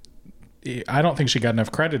 I don't think she got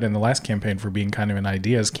enough credit in the last campaign for being kind of an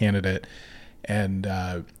ideas candidate. And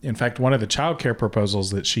in fact, one of the child care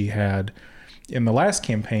proposals that she had in the last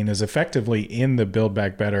campaign is effectively in the Build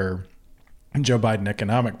Back Better Joe Biden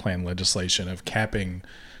economic plan legislation of capping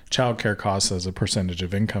child care costs as a percentage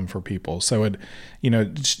of income for people. So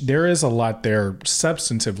there is a lot there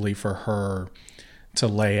substantively for her to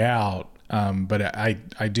lay out. But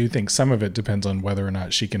I do think some of it depends on whether or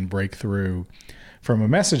not she can break through from a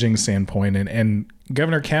messaging standpoint. And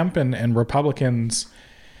Governor Kemp and Republicans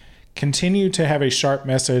continue to have a sharp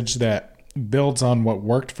message that builds on what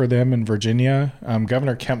worked for them in Virginia.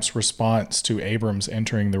 Governor Kemp's response to Abrams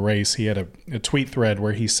entering the race, he had a tweet thread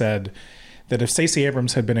where he said that if Stacey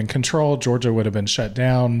Abrams had been in control, Georgia would have been shut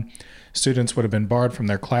down, students would have been barred from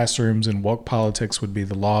their classrooms, and woke politics would be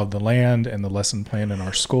the law of the land and the lesson plan in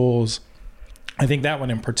our schools. I think that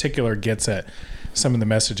one in particular gets at some of the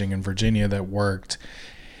messaging in Virginia that worked.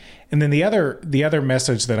 And then the other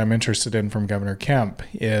message that I'm interested in from Governor Kemp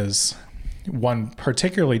is one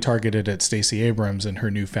particularly targeted at Stacey Abrams and her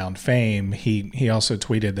newfound fame. He also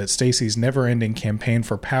tweeted that Stacey's never-ending campaign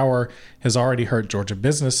for power has already hurt Georgia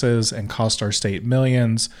businesses and cost our state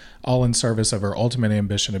millions, all in service of her ultimate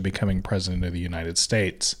ambition of becoming president of the United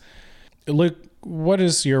States. Luke, what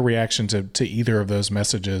is your reaction to either of those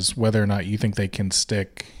messages, whether or not you think they can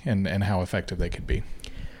stick and how effective they could be?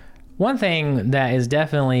 One thing that is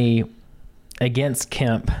definitely against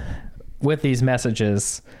Kemp with these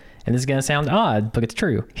messages, and this is going to sound odd, but it's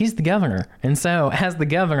true, he's the governor. And so as the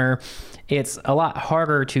governor, it's a lot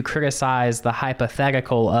harder to criticize the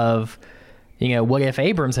hypothetical of, what if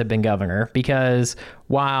Abrams had been governor? Because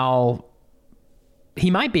while he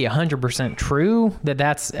might be 100% true that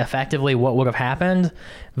that's effectively what would have happened,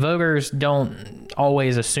 voters don't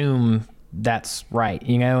always assume that's right,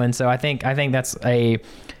 And so I think that's a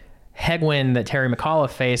headwind that Terry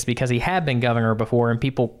McAuliffe faced because he had been governor before and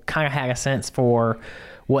people kind of had a sense for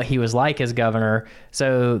what he was like as governor.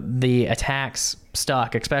 So the attacks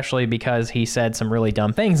stuck, especially because he said some really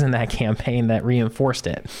dumb things in that campaign that reinforced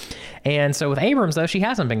it. And so with Abrams, though, she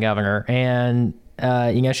hasn't been governor. And,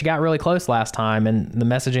 she got really close last time, and the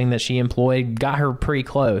messaging that she employed got her pretty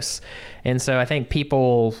close. And so I think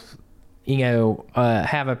people,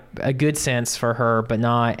 have a good sense for her, but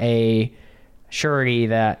not a surety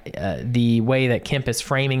that the way that Kemp is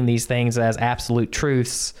framing these things as absolute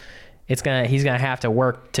truths, he's going to have to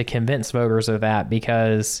work to convince voters of that,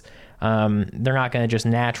 because they're not going to just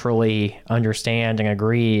naturally understand and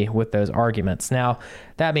agree with those arguments. Now,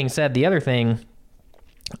 that being said, the other thing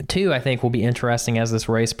Two, I think will be interesting as this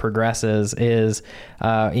race progresses is,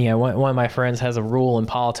 one of my friends has a rule in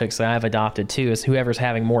politics that I've adopted too, is whoever's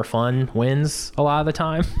having more fun wins a lot of the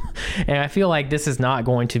time. And I feel like this is not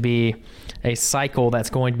going to be a cycle that's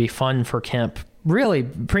going to be fun for Kemp, really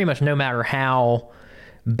pretty much no matter how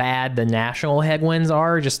bad the national headwinds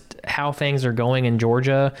are. Just how things are going in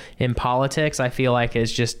Georgia in politics, I feel like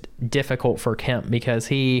is just difficult for Kemp because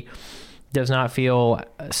he does not feel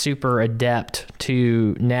super adept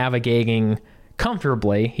to navigating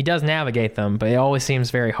comfortably. He does navigate them, but it always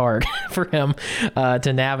seems very hard for him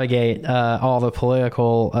to navigate all the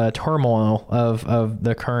political turmoil of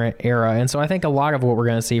the current era. And so I think a lot of what we're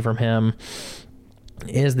going to see from him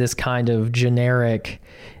is this kind of generic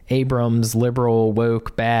Abrams liberal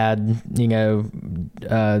woke bad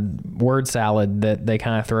word salad that they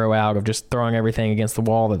kind of throw out of just throwing everything against the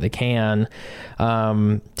wall that they can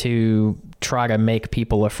to try to make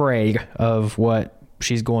people afraid of what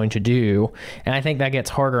she's going to do. And I think that gets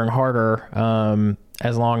harder and harder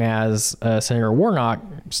as long as Senator Warnock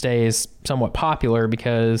stays somewhat popular,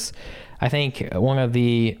 because I think one of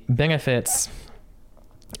the benefits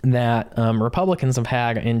that Republicans have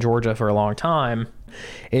had in Georgia for a long time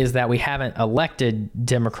is that we haven't elected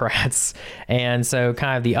Democrats. And so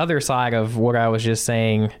kind of the other side of what I was just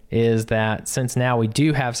saying is that since now we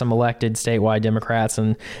do have some elected statewide Democrats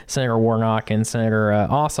and Senator Warnock and Senator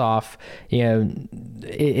Ossoff,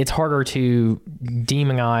 it's harder to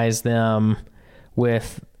demonize them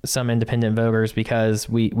with some independent voters because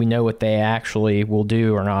we know what they actually will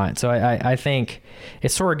do or not. So I think it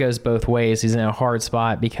sort of goes both ways. He's in a hard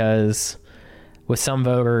spot because with some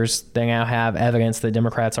voters, they now have evidence that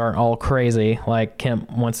Democrats aren't all crazy like Kemp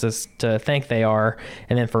wants us to think they are.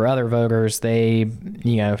 And then for other voters, they,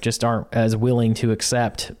 just aren't as willing to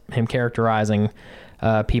accept him characterizing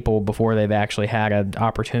people before they've actually had an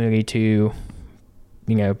opportunity to,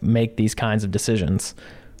 make these kinds of decisions.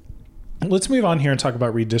 Let's move on here and talk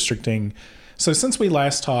about redistricting. So since we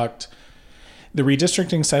last talked, the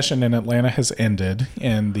redistricting session in Atlanta has ended,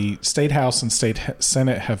 and the State House and State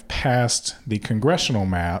Senate have passed the congressional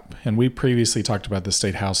map. And we previously talked about the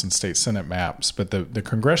State House and State Senate maps, but the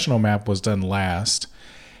congressional map was done last.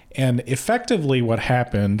 And effectively what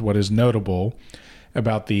happened, what is notable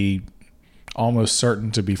about the almost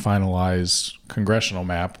certain to be finalized congressional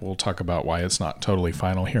map, we'll talk about why it's not totally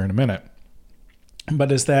final here in a minute,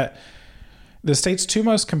 but is that the state's two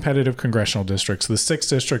most competitive congressional districts, the 6th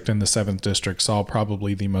District and the 7th District, saw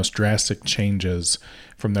probably the most drastic changes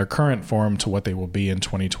from their current form to what they will be in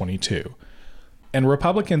 2022. And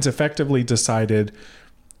Republicans effectively decided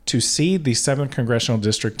to cede the 7th Congressional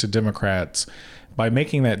District to Democrats by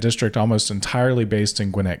making that district almost entirely based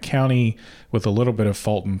in Gwinnett County, with a little bit of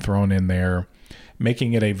Fulton thrown in there,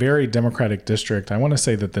 making it a very Democratic district. I want to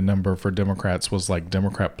say that the number for Democrats was like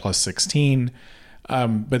Democrat plus 16.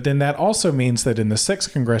 But then that also means that in the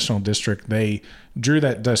 6th Congressional District, they drew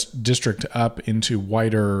that district up into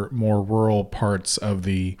wider, more rural parts of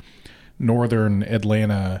the northern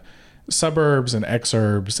Atlanta suburbs and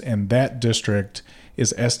exurbs, and that district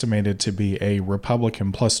is estimated to be a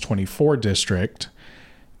Republican plus 24 district.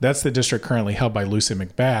 That's the district currently held by Lucy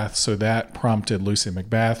McBath, so that prompted Lucy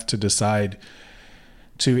McBath to decide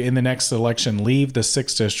to, in the next election, leave the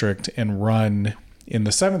 6th District and run in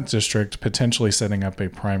the 7th District, potentially setting up a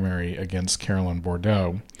primary against Carolyn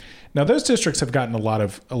Bordeaux. Now, those districts have gotten a lot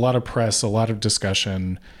of press, a lot of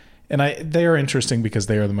discussion, and they are interesting because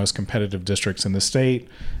they are the most competitive districts in the state,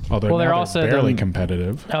 although they're also barely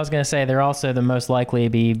competitive. I was going to say they're also the most likely to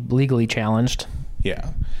be legally challenged.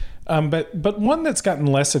 Yeah. But one that's gotten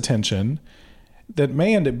less attention that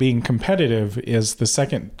may end up being competitive is the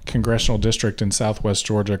 2nd Congressional District in Southwest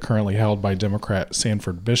Georgia, currently held by Democrat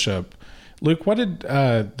Sanford Bishop. Luke, what did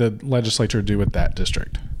the legislature do with that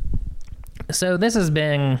district? So this has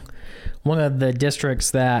been one of the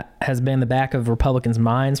districts that has been in the back of Republicans'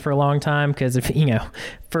 minds for a long time, because if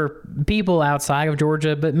for people outside of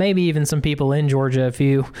Georgia, but maybe even some people in Georgia, if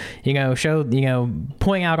you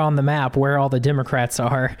point out on the map where all the Democrats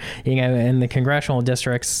are, in the congressional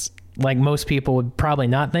districts, like most people would probably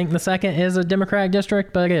not think the 2nd is a Democratic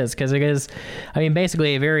district, but it is, because it is,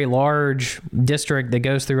 basically a very large district that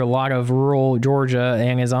goes through a lot of rural Georgia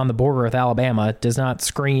and is on the border with Alabama. It does not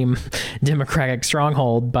scream Democratic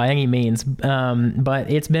stronghold by any means, but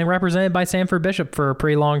it's been represented by Sanford Bishop for a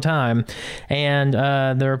pretty long time, and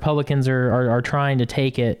the Republicans are trying to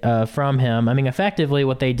take it from him. Effectively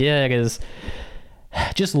what they did is,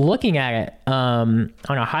 just looking at it on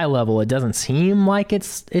a high level, it doesn't seem like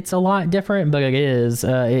it's a lot different, but it is.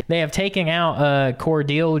 They have taken out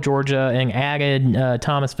Cordele, Georgia, and added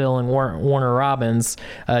Thomasville and Warner Robins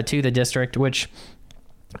to the district, which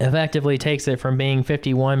effectively takes it from being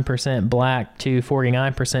 51% black to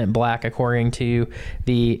 49% black, according to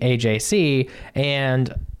the AJC.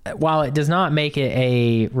 And while it does not make it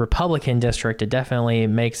a Republican district, it definitely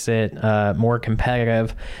makes it more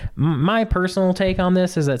competitive. My personal take on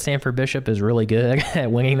this is that Sanford Bishop is really good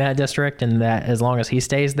at winning that district, and that as long as he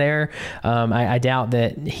stays there, I doubt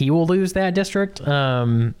that he will lose that district.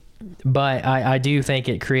 But I do think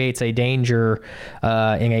it creates a danger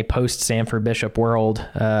in a post-Sanford Bishop world,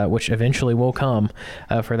 which eventually will come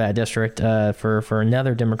for that district, for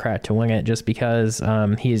another Democrat to win it, just because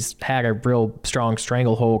he's had a real strong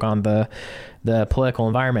stranglehold on the political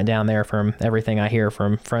environment down there from everything I hear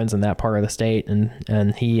from friends in that part of the state.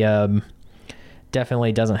 And he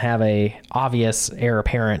definitely doesn't have a obvious heir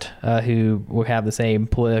apparent who will have the same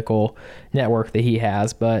political network that he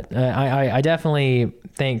has. But I definitely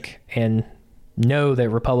think and know that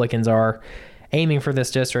Republicans are aiming for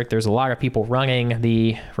this district. There's a lot of people running.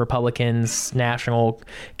 The Republicans' national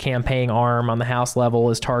campaign arm on the House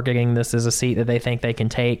level is targeting this as a seat that they think they can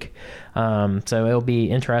take. So it'll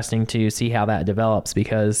be interesting to see how that develops,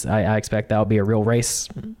 because I expect that'll be a real race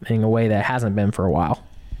in a way that hasn't been for a while.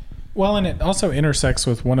 Well, and it also intersects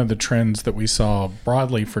with one of the trends that we saw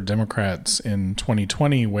broadly for Democrats in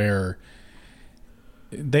 2020, where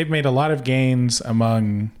they've made a lot of gains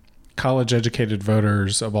among college-educated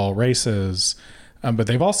voters of all races, but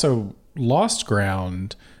they've also lost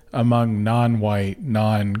ground among non-white,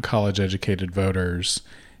 non-college-educated voters.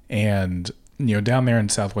 And, down there in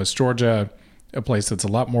Southwest Georgia, a place that's a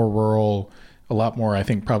lot more rural, a lot more, I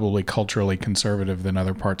think, probably culturally conservative than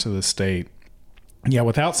other parts of the state. Yeah,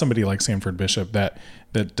 without somebody like Sanford Bishop, that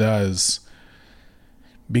does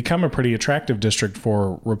become a pretty attractive district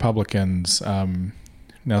for Republicans.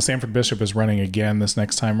 Now, Sanford Bishop is running again this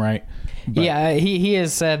next time, right? But yeah, he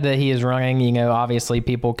has said that he is running. Obviously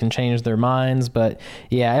people can change their minds, but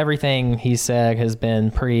yeah, everything he said has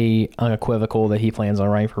been pretty unequivocal that he plans on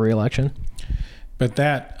running for re-election. But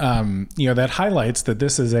that, that highlights that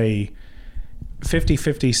this is a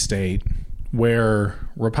 50-50 state where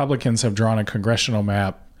Republicans have drawn a congressional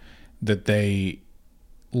map that they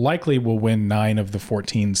likely will win 9 of the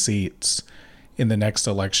 14 seats in the next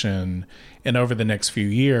election, and over the next few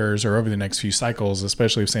years, or over the next few cycles,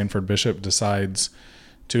 especially if Sanford Bishop decides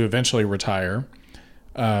to eventually retire,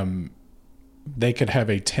 they could have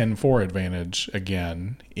a 10-4 advantage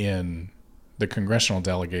again in the congressional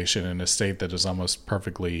delegation in a state that is almost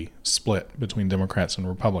perfectly split between Democrats and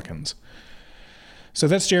Republicans. So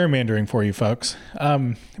that's gerrymandering for you folks.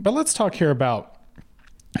 But let's talk here about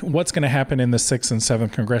what's going to happen in the 6th and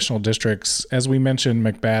 7th congressional districts. As we mentioned,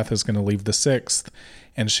 McBath is going to leave the 6th,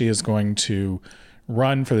 and she is going to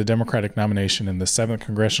run for the Democratic nomination in the 7th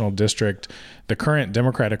congressional district. The current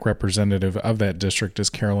Democratic representative of that district is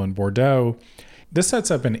Carolyn Bourdeaux. This sets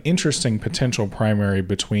up an interesting potential primary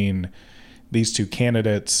between these two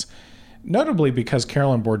candidates, notably because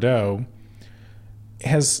Carolyn Bourdeaux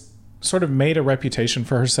has sort of made a reputation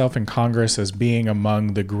for herself in Congress as being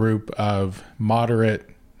among the group of moderate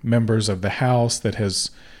members of the House that has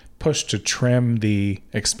pushed to trim the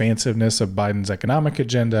expansiveness of Biden's economic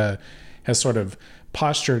agenda, has sort of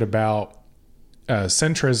postured about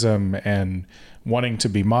centrism and wanting to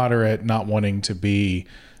be moderate, not wanting to be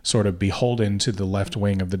sort of beholden to the left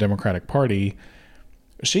wing of the Democratic Party.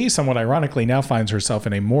 She, somewhat ironically, now finds herself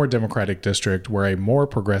in a more Democratic district where a more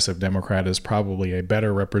progressive Democrat is probably a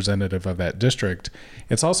better representative of that district.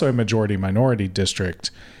 It's also a majority-minority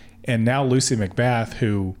district. And now Lucy McBath,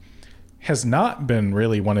 who has not been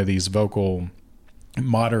really one of these vocal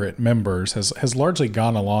moderate members, has largely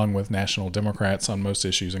gone along with national Democrats on most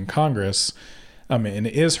issues in Congress, and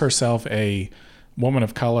is herself a woman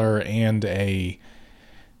of color and a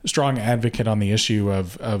strong advocate on the issue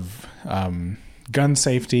of gun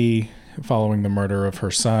safety following the murder of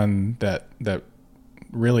her son. That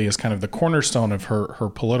really is kind of the cornerstone of her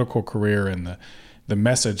political career and the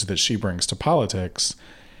message that she brings to politics.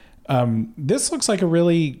 This looks like a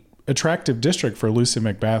really attractive district for Lucy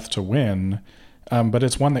McBath to win, but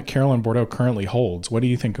it's one that Carolyn Bourdeaux currently holds. What do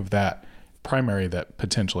you think of that primary that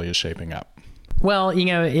potentially is shaping up? Well,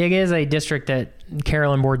 it is a district that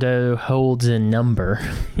Carolyn Bourdeaux holds in number.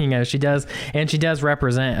 She does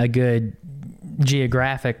represent a good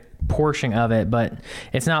geographic portion of it, but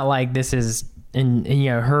it's not like this is in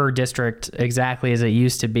her district exactly as it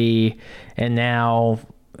used to be, and now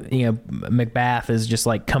McBath is just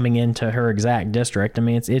like coming into her exact district. I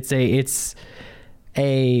mean, it's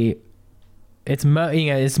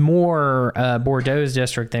more Bourdeaux's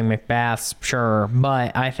district than McBath's, sure,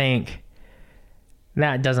 but I think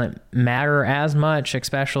that doesn't matter as much,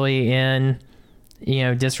 especially in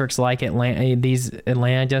districts like Atlanta, these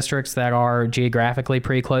Atlanta districts that are geographically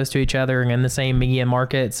pretty close to each other and in the same media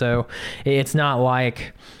market. So it's not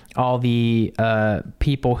like all the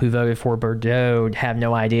people who voted for Bordeaux have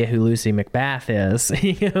no idea who Lucy McBath is.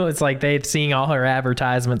 It's like they've seen all her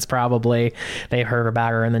advertisements. Probably they've heard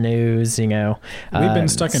about her in the news. We've been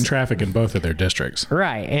stuck in traffic in both of their districts,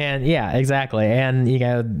 right? And yeah, exactly. And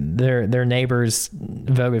their neighbors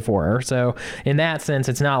voted for her. So in that sense,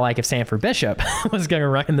 it's not like if Sanford Bishop was going to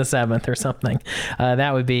run in the 7th or something.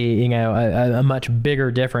 That would be a much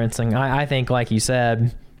bigger difference. And I think, like you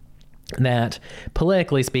said, that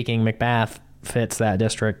politically speaking, McBath fits that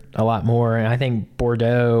district a lot more. And I think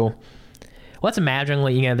Bordeaux, let's imagine,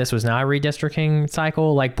 this was not a redistricting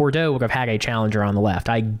cycle. Like, Bordeaux would have had a challenger on the left.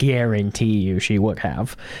 I guarantee you she would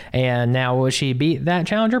have. And now, will she beat that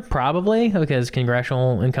challenger? Probably, because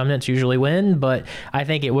congressional incumbents usually win. But I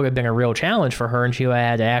think it would have been a real challenge for her, and she would have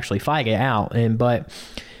had to actually fight it out. But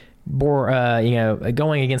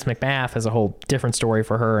going against McBath is a whole different story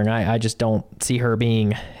for her, and I just don't see her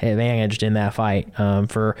being advantaged in that fight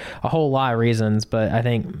for a whole lot of reasons. But I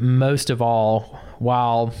think most of all,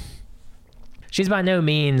 while she's by no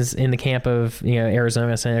means in the camp of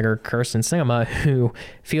Arizona Senator Kyrsten Sinema, who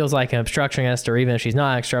feels like an obstructionist, or even if she's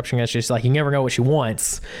not an obstructionist, she's like, you never know what she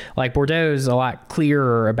wants. Like, Bordeaux's a lot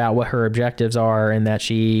clearer about what her objectives are, and that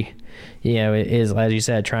she is, as you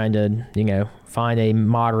said, trying to find a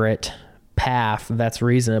moderate path that's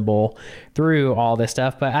reasonable through all this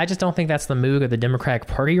stuff. But I just don't think that's the mood of the Democratic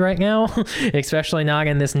Party right now, especially not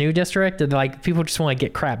in this new district. Like, people just want to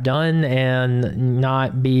get crap done and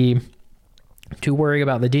not be too worried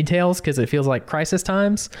about the details, because it feels like crisis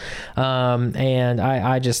times. And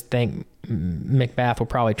I just think McBath will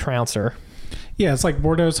probably trounce her. Yeah, it's like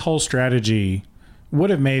Bordeaux's whole strategy would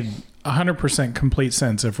have made 100% complete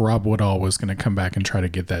sense if Rob Woodall was going to come back and try to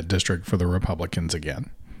get that district for the Republicans again,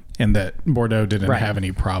 and that Bordeaux didn't have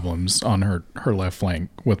any problems on her left flank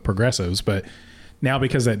with progressives. But now,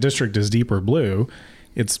 because that district is deeper blue,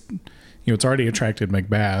 it's already attracted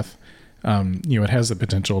McBath. It has the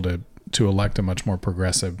potential to elect a much more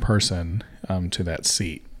progressive person to that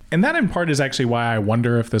seat. And that in part is actually why I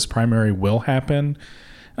wonder if this primary will happen.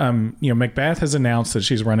 McBath has announced that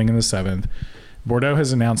she's running in the 7th. Bordeaux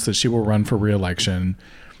has announced that she will run for re-election.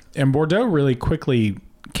 And Bordeaux really quickly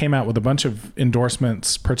came out with a bunch of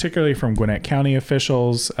endorsements, particularly from Gwinnett County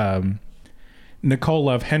officials. Nicole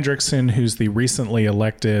Love Hendrickson, who's the recently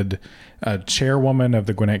elected chairwoman of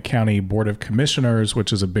the Gwinnett County Board of Commissioners,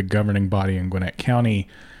 which is a big governing body in Gwinnett County,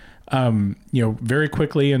 very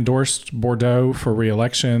quickly endorsed Bordeaux for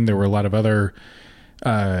re-election. There were a lot of other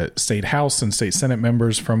state House and state Senate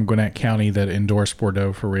members from Gwinnett County that endorsed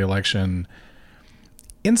Bordeaux for re-election.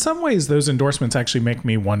 In some ways, those endorsements actually make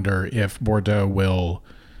me wonder if Bordeaux will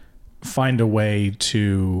find a way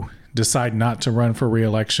to decide not to run for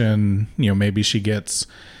re-election. Maybe she gets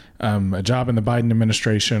a job in the Biden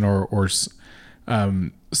administration or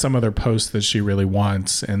some other post that she really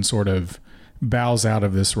wants, and sort of bows out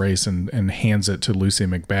of this race and hands it to Lucy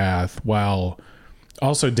McBath, while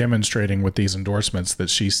also demonstrating with these endorsements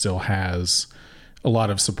that she still has a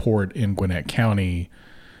lot of support in Gwinnett County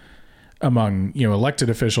among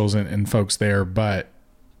elected officials and folks there. But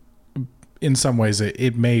in some ways,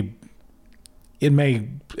 it may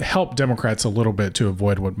help Democrats a little bit to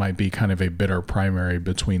avoid what might be kind of a bitter primary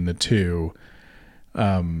between the two.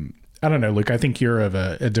 I don't know, Luke. I think you're of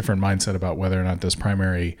a different mindset about whether or not this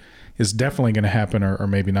primary is definitely going to happen or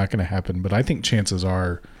maybe not going to happen. But I think chances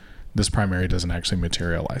are this primary doesn't actually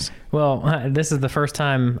materialize. Well, this is the first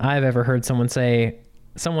time I've ever heard someone say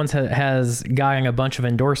someone has gotten a bunch of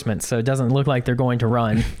endorsements, so it doesn't look like they're going to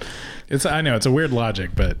run. I know it's a weird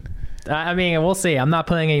logic, but I mean, we'll see. I'm not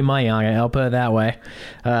putting any money on it. I'll put it that way.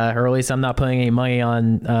 Or at least I'm not putting any money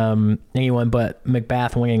on anyone but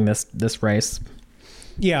McBath winning this race.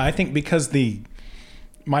 Yeah, I think because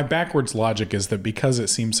my backwards logic is that because it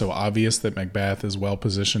seems so obvious that McBath is well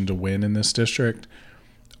positioned to win in this district,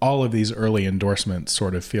 all of these early endorsements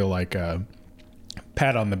sort of feel like a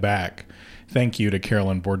pat on the back. Thank you to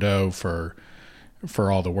Carolyn Bordeaux for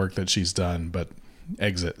all the work that she's done, but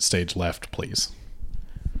exit stage left, please.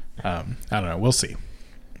 I don't know. We'll see.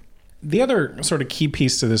 The other sort of key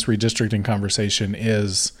piece to this redistricting conversation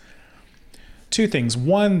is two things.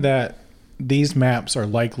 One, that these maps are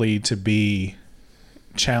likely to be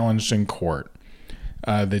challenged in court.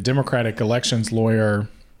 The Democratic elections lawyer,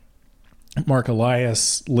 Mark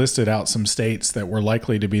Elias, listed out some states that were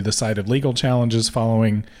likely to be the site of legal challenges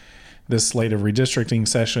following this slate of redistricting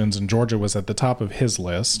sessions, and Georgia was at the top of his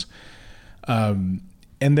list. And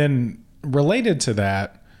then related to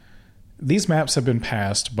that, these maps have been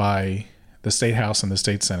passed by the State House and the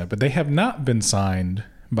State Senate, but they have not been signed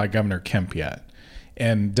by Governor Kemp yet.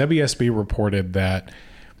 And WSB reported that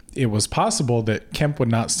it was possible that Kemp would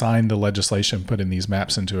not sign the legislation putting these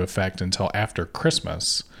maps into effect until after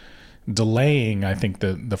Christmas, delaying, I think,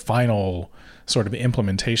 the final sort of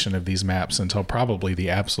implementation of these maps until probably the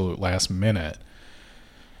absolute last minute.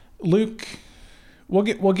 Luke, we'll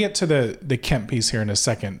get to the Kemp piece here in a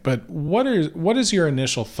second, but what is your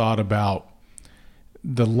initial thought about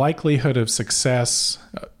the likelihood of success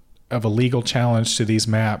of a legal challenge to these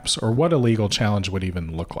maps, or what a legal challenge would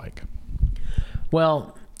even look like?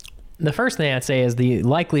 Well, the first thing I'd say is the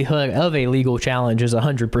likelihood of a legal challenge is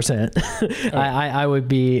 100%. I would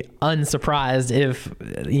be unsurprised if,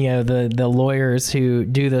 the lawyers who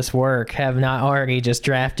do this work have not already just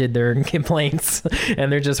drafted their complaints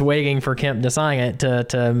and they're just waiting for Kemp to sign it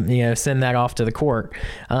to send that off to the court.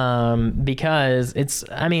 Because it's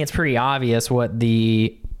pretty obvious what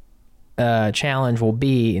the challenge will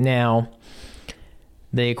be. Now,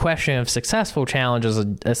 the question of successful challenge is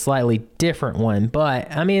a slightly different one, but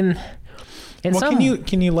can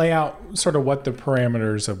you lay out sort of what the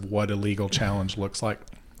parameters of what a legal challenge looks like?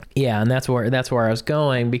 Yeah, and that's where I was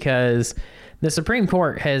going, because the Supreme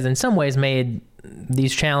Court has in some ways made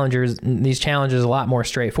these challenges a lot more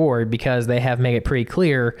straightforward, because they have made it pretty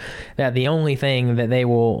clear that the only thing that they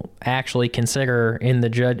will actually consider in the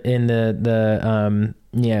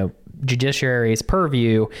judiciary's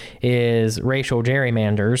purview is racial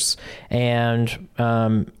gerrymanders, and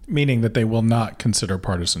meaning that they will not consider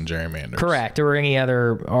partisan gerrymanders. Correct, or any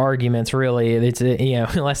other arguments really. It's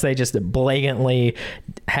unless they just blatantly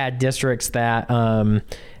had districts that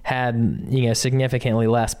had significantly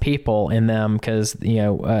less people in them, because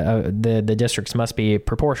the districts must be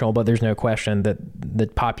proportional, but there's no question that the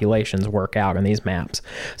populations work out in these maps.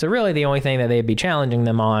 So really the only thing that they'd be challenging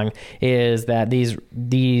them on is that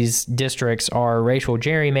these districts are racial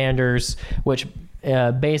gerrymanders, which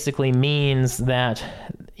basically means that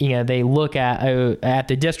they look at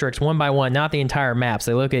the districts one by one, not the entire maps.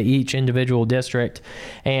 They look at each individual district,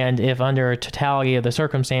 and if under a totality of the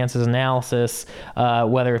circumstances analysis,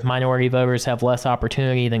 whether minority voters have less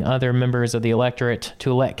opportunity than other members of the electorate to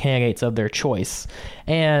elect candidates of their choice.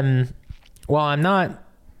 And while I'm not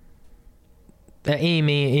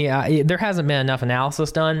there hasn't been enough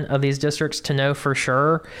analysis done of these districts to know for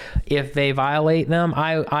sure if they violate them.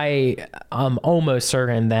 I am almost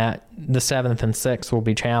certain that the 7th and 6th will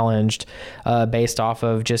be challenged based off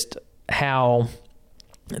of just how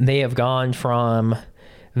they have gone from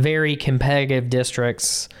very competitive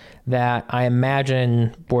districts that I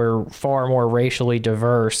imagine were far more racially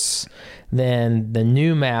diverse than the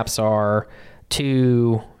new maps are,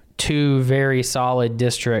 to two very solid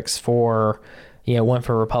districts for one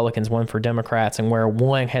for Republicans, one for Democrats, and where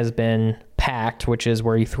one has been packed, which is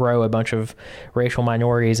where you throw a bunch of racial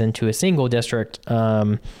minorities into a single district.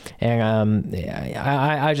 I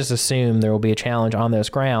just assume there will be a challenge on those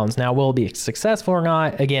grounds. Now, will it be successful or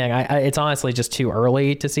not? Again, it's honestly just too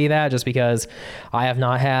early to see that, just because I have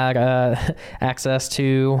not had access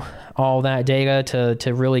to all that data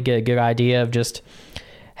to really get a good idea of just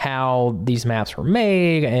how these maps were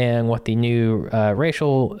made and what the new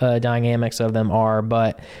racial dynamics of them are.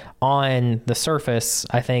 But on the surface,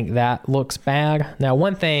 I think that looks bad. Now,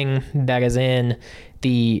 one thing that is in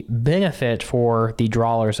the benefit for the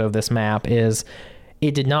drawers of this map is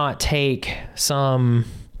it did not take some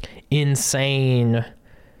insane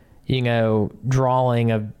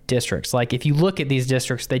drawing of districts. Like, if you look at these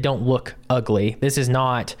districts, they don't look ugly. This is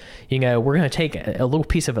not, we're going to take a little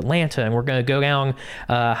piece of Atlanta and we're going to go down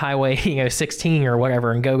Highway, 16 or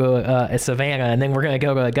whatever, and go Savannah, and then we're going to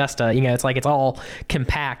go to Augusta. It's like it's all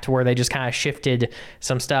compact, where they just kind of shifted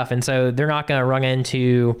some stuff. And so they're not going to run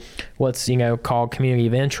into what's, called community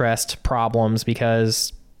of interest problems,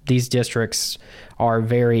 because these districts are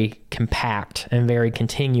very compact and very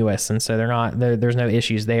continuous, and so there's no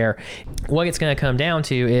issues there. What it's going to come down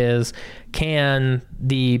to is, can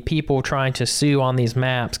the people trying to sue on these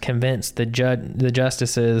maps convince the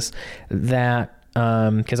justices that,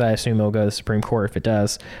 because I assume it'll go to the Supreme Court if it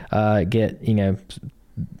does get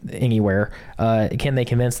anywhere, can they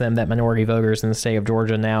convince them that minority voters in the state of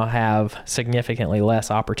Georgia now have significantly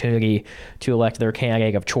less opportunity to elect their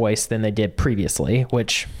candidate of choice than they did previously,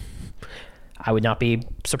 which I would not be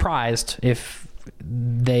surprised if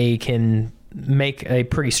they can make a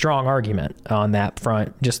pretty strong argument on that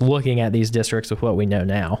front, just looking at these districts with what we know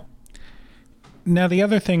now. Now, the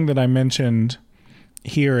other thing that I mentioned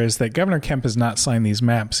here is that Governor Kemp has not signed these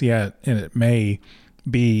maps yet, and it may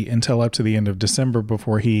be until up to the end of December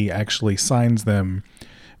before he actually signs them.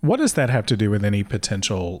 What does that have to do with any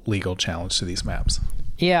potential legal challenge to these maps?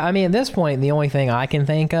 Yeah, I mean, at this point, the only thing I can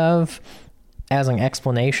think of as an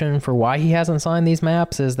explanation for why he hasn't signed these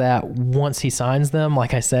maps is that once he signs them,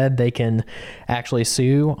 like I said, they can actually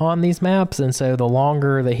sue on these maps. And so the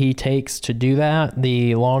longer that he takes to do that,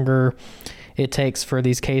 the longer it takes for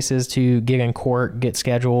these cases to get in court, get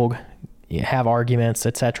scheduled, have arguments,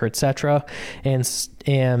 et cetera,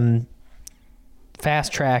 and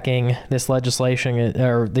fast tracking this legislation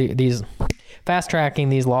or these fast tracking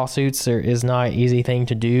these lawsuits is not an easy thing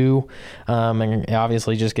to do, and it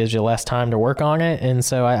obviously just gives you less time to work on it. And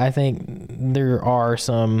so I think there are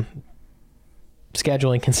some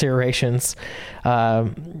scheduling considerations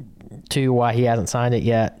to why he hasn't signed it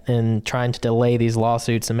yet, and trying to delay these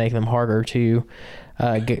lawsuits and make them harder to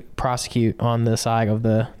prosecute on the side of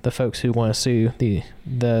the folks who want to sue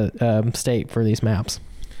the state for these maps.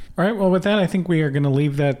 All right, well, with that, I think we are going to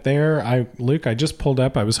leave that there. Luke, I just pulled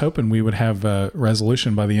up. I was hoping we would have a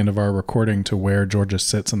resolution by the end of our recording to where Georgia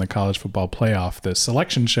sits in the college football playoff. The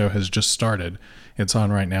selection show has just started. It's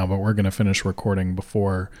on right now, but we're going to finish recording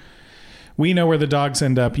before we know where the dogs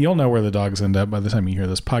end up. You'll know where the dogs end up by the time you hear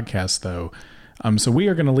this podcast, though. So we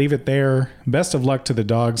are going to leave it there. Best of luck to the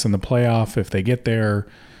dogs in the playoff if they get there.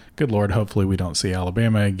 Good Lord, hopefully we don't see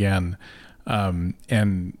Alabama again.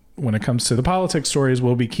 And when it comes to the politics stories,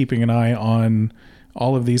 we'll be keeping an eye on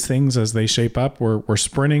all of these things as they shape up. We're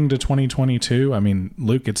sprinting to 2022. I mean,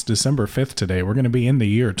 Luke, it's December 5th today. We're going to be in the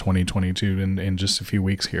year 2022 in just a few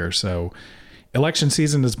weeks here. So election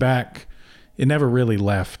season is back. It never really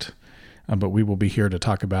left, but we will be here to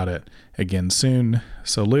talk about it again soon.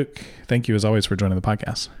 So Luke, thank you as always for joining the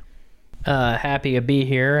podcast. Happy to be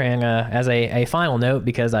here. And as a final note,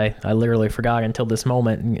 because I literally forgot until this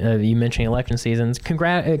moment, you mentioning election seasons,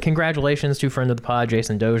 congratulations to friend of the pod,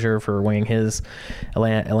 Jason Dozier, for winning his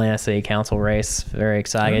Atlanta City Council race. Very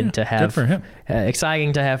excited to have, good for him.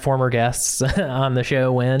 Exciting to have former guests on the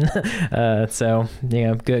show win. So,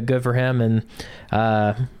 good for him. And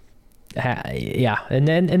yeah, and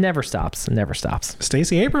then it never stops. It never stops.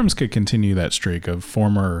 Stacey Abrams could continue that streak of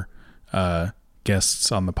former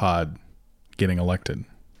guests on the pod getting elected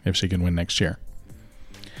if she can win next year.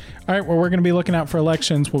 All right, well, we're going to be looking out for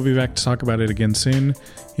elections. We'll be back to talk about it again soon.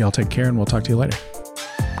 Y'all take care, and we'll talk to you later.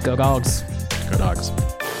 Go Dogs. Go Dogs.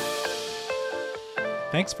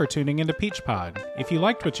 Thanks for tuning into Peach Pod. If you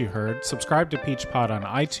liked what you heard, subscribe to Peach Pod on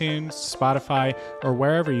iTunes, Spotify, or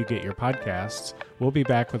wherever you get your podcasts. We'll be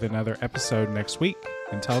back with another episode next week.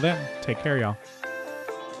 Until then, take care, y'all.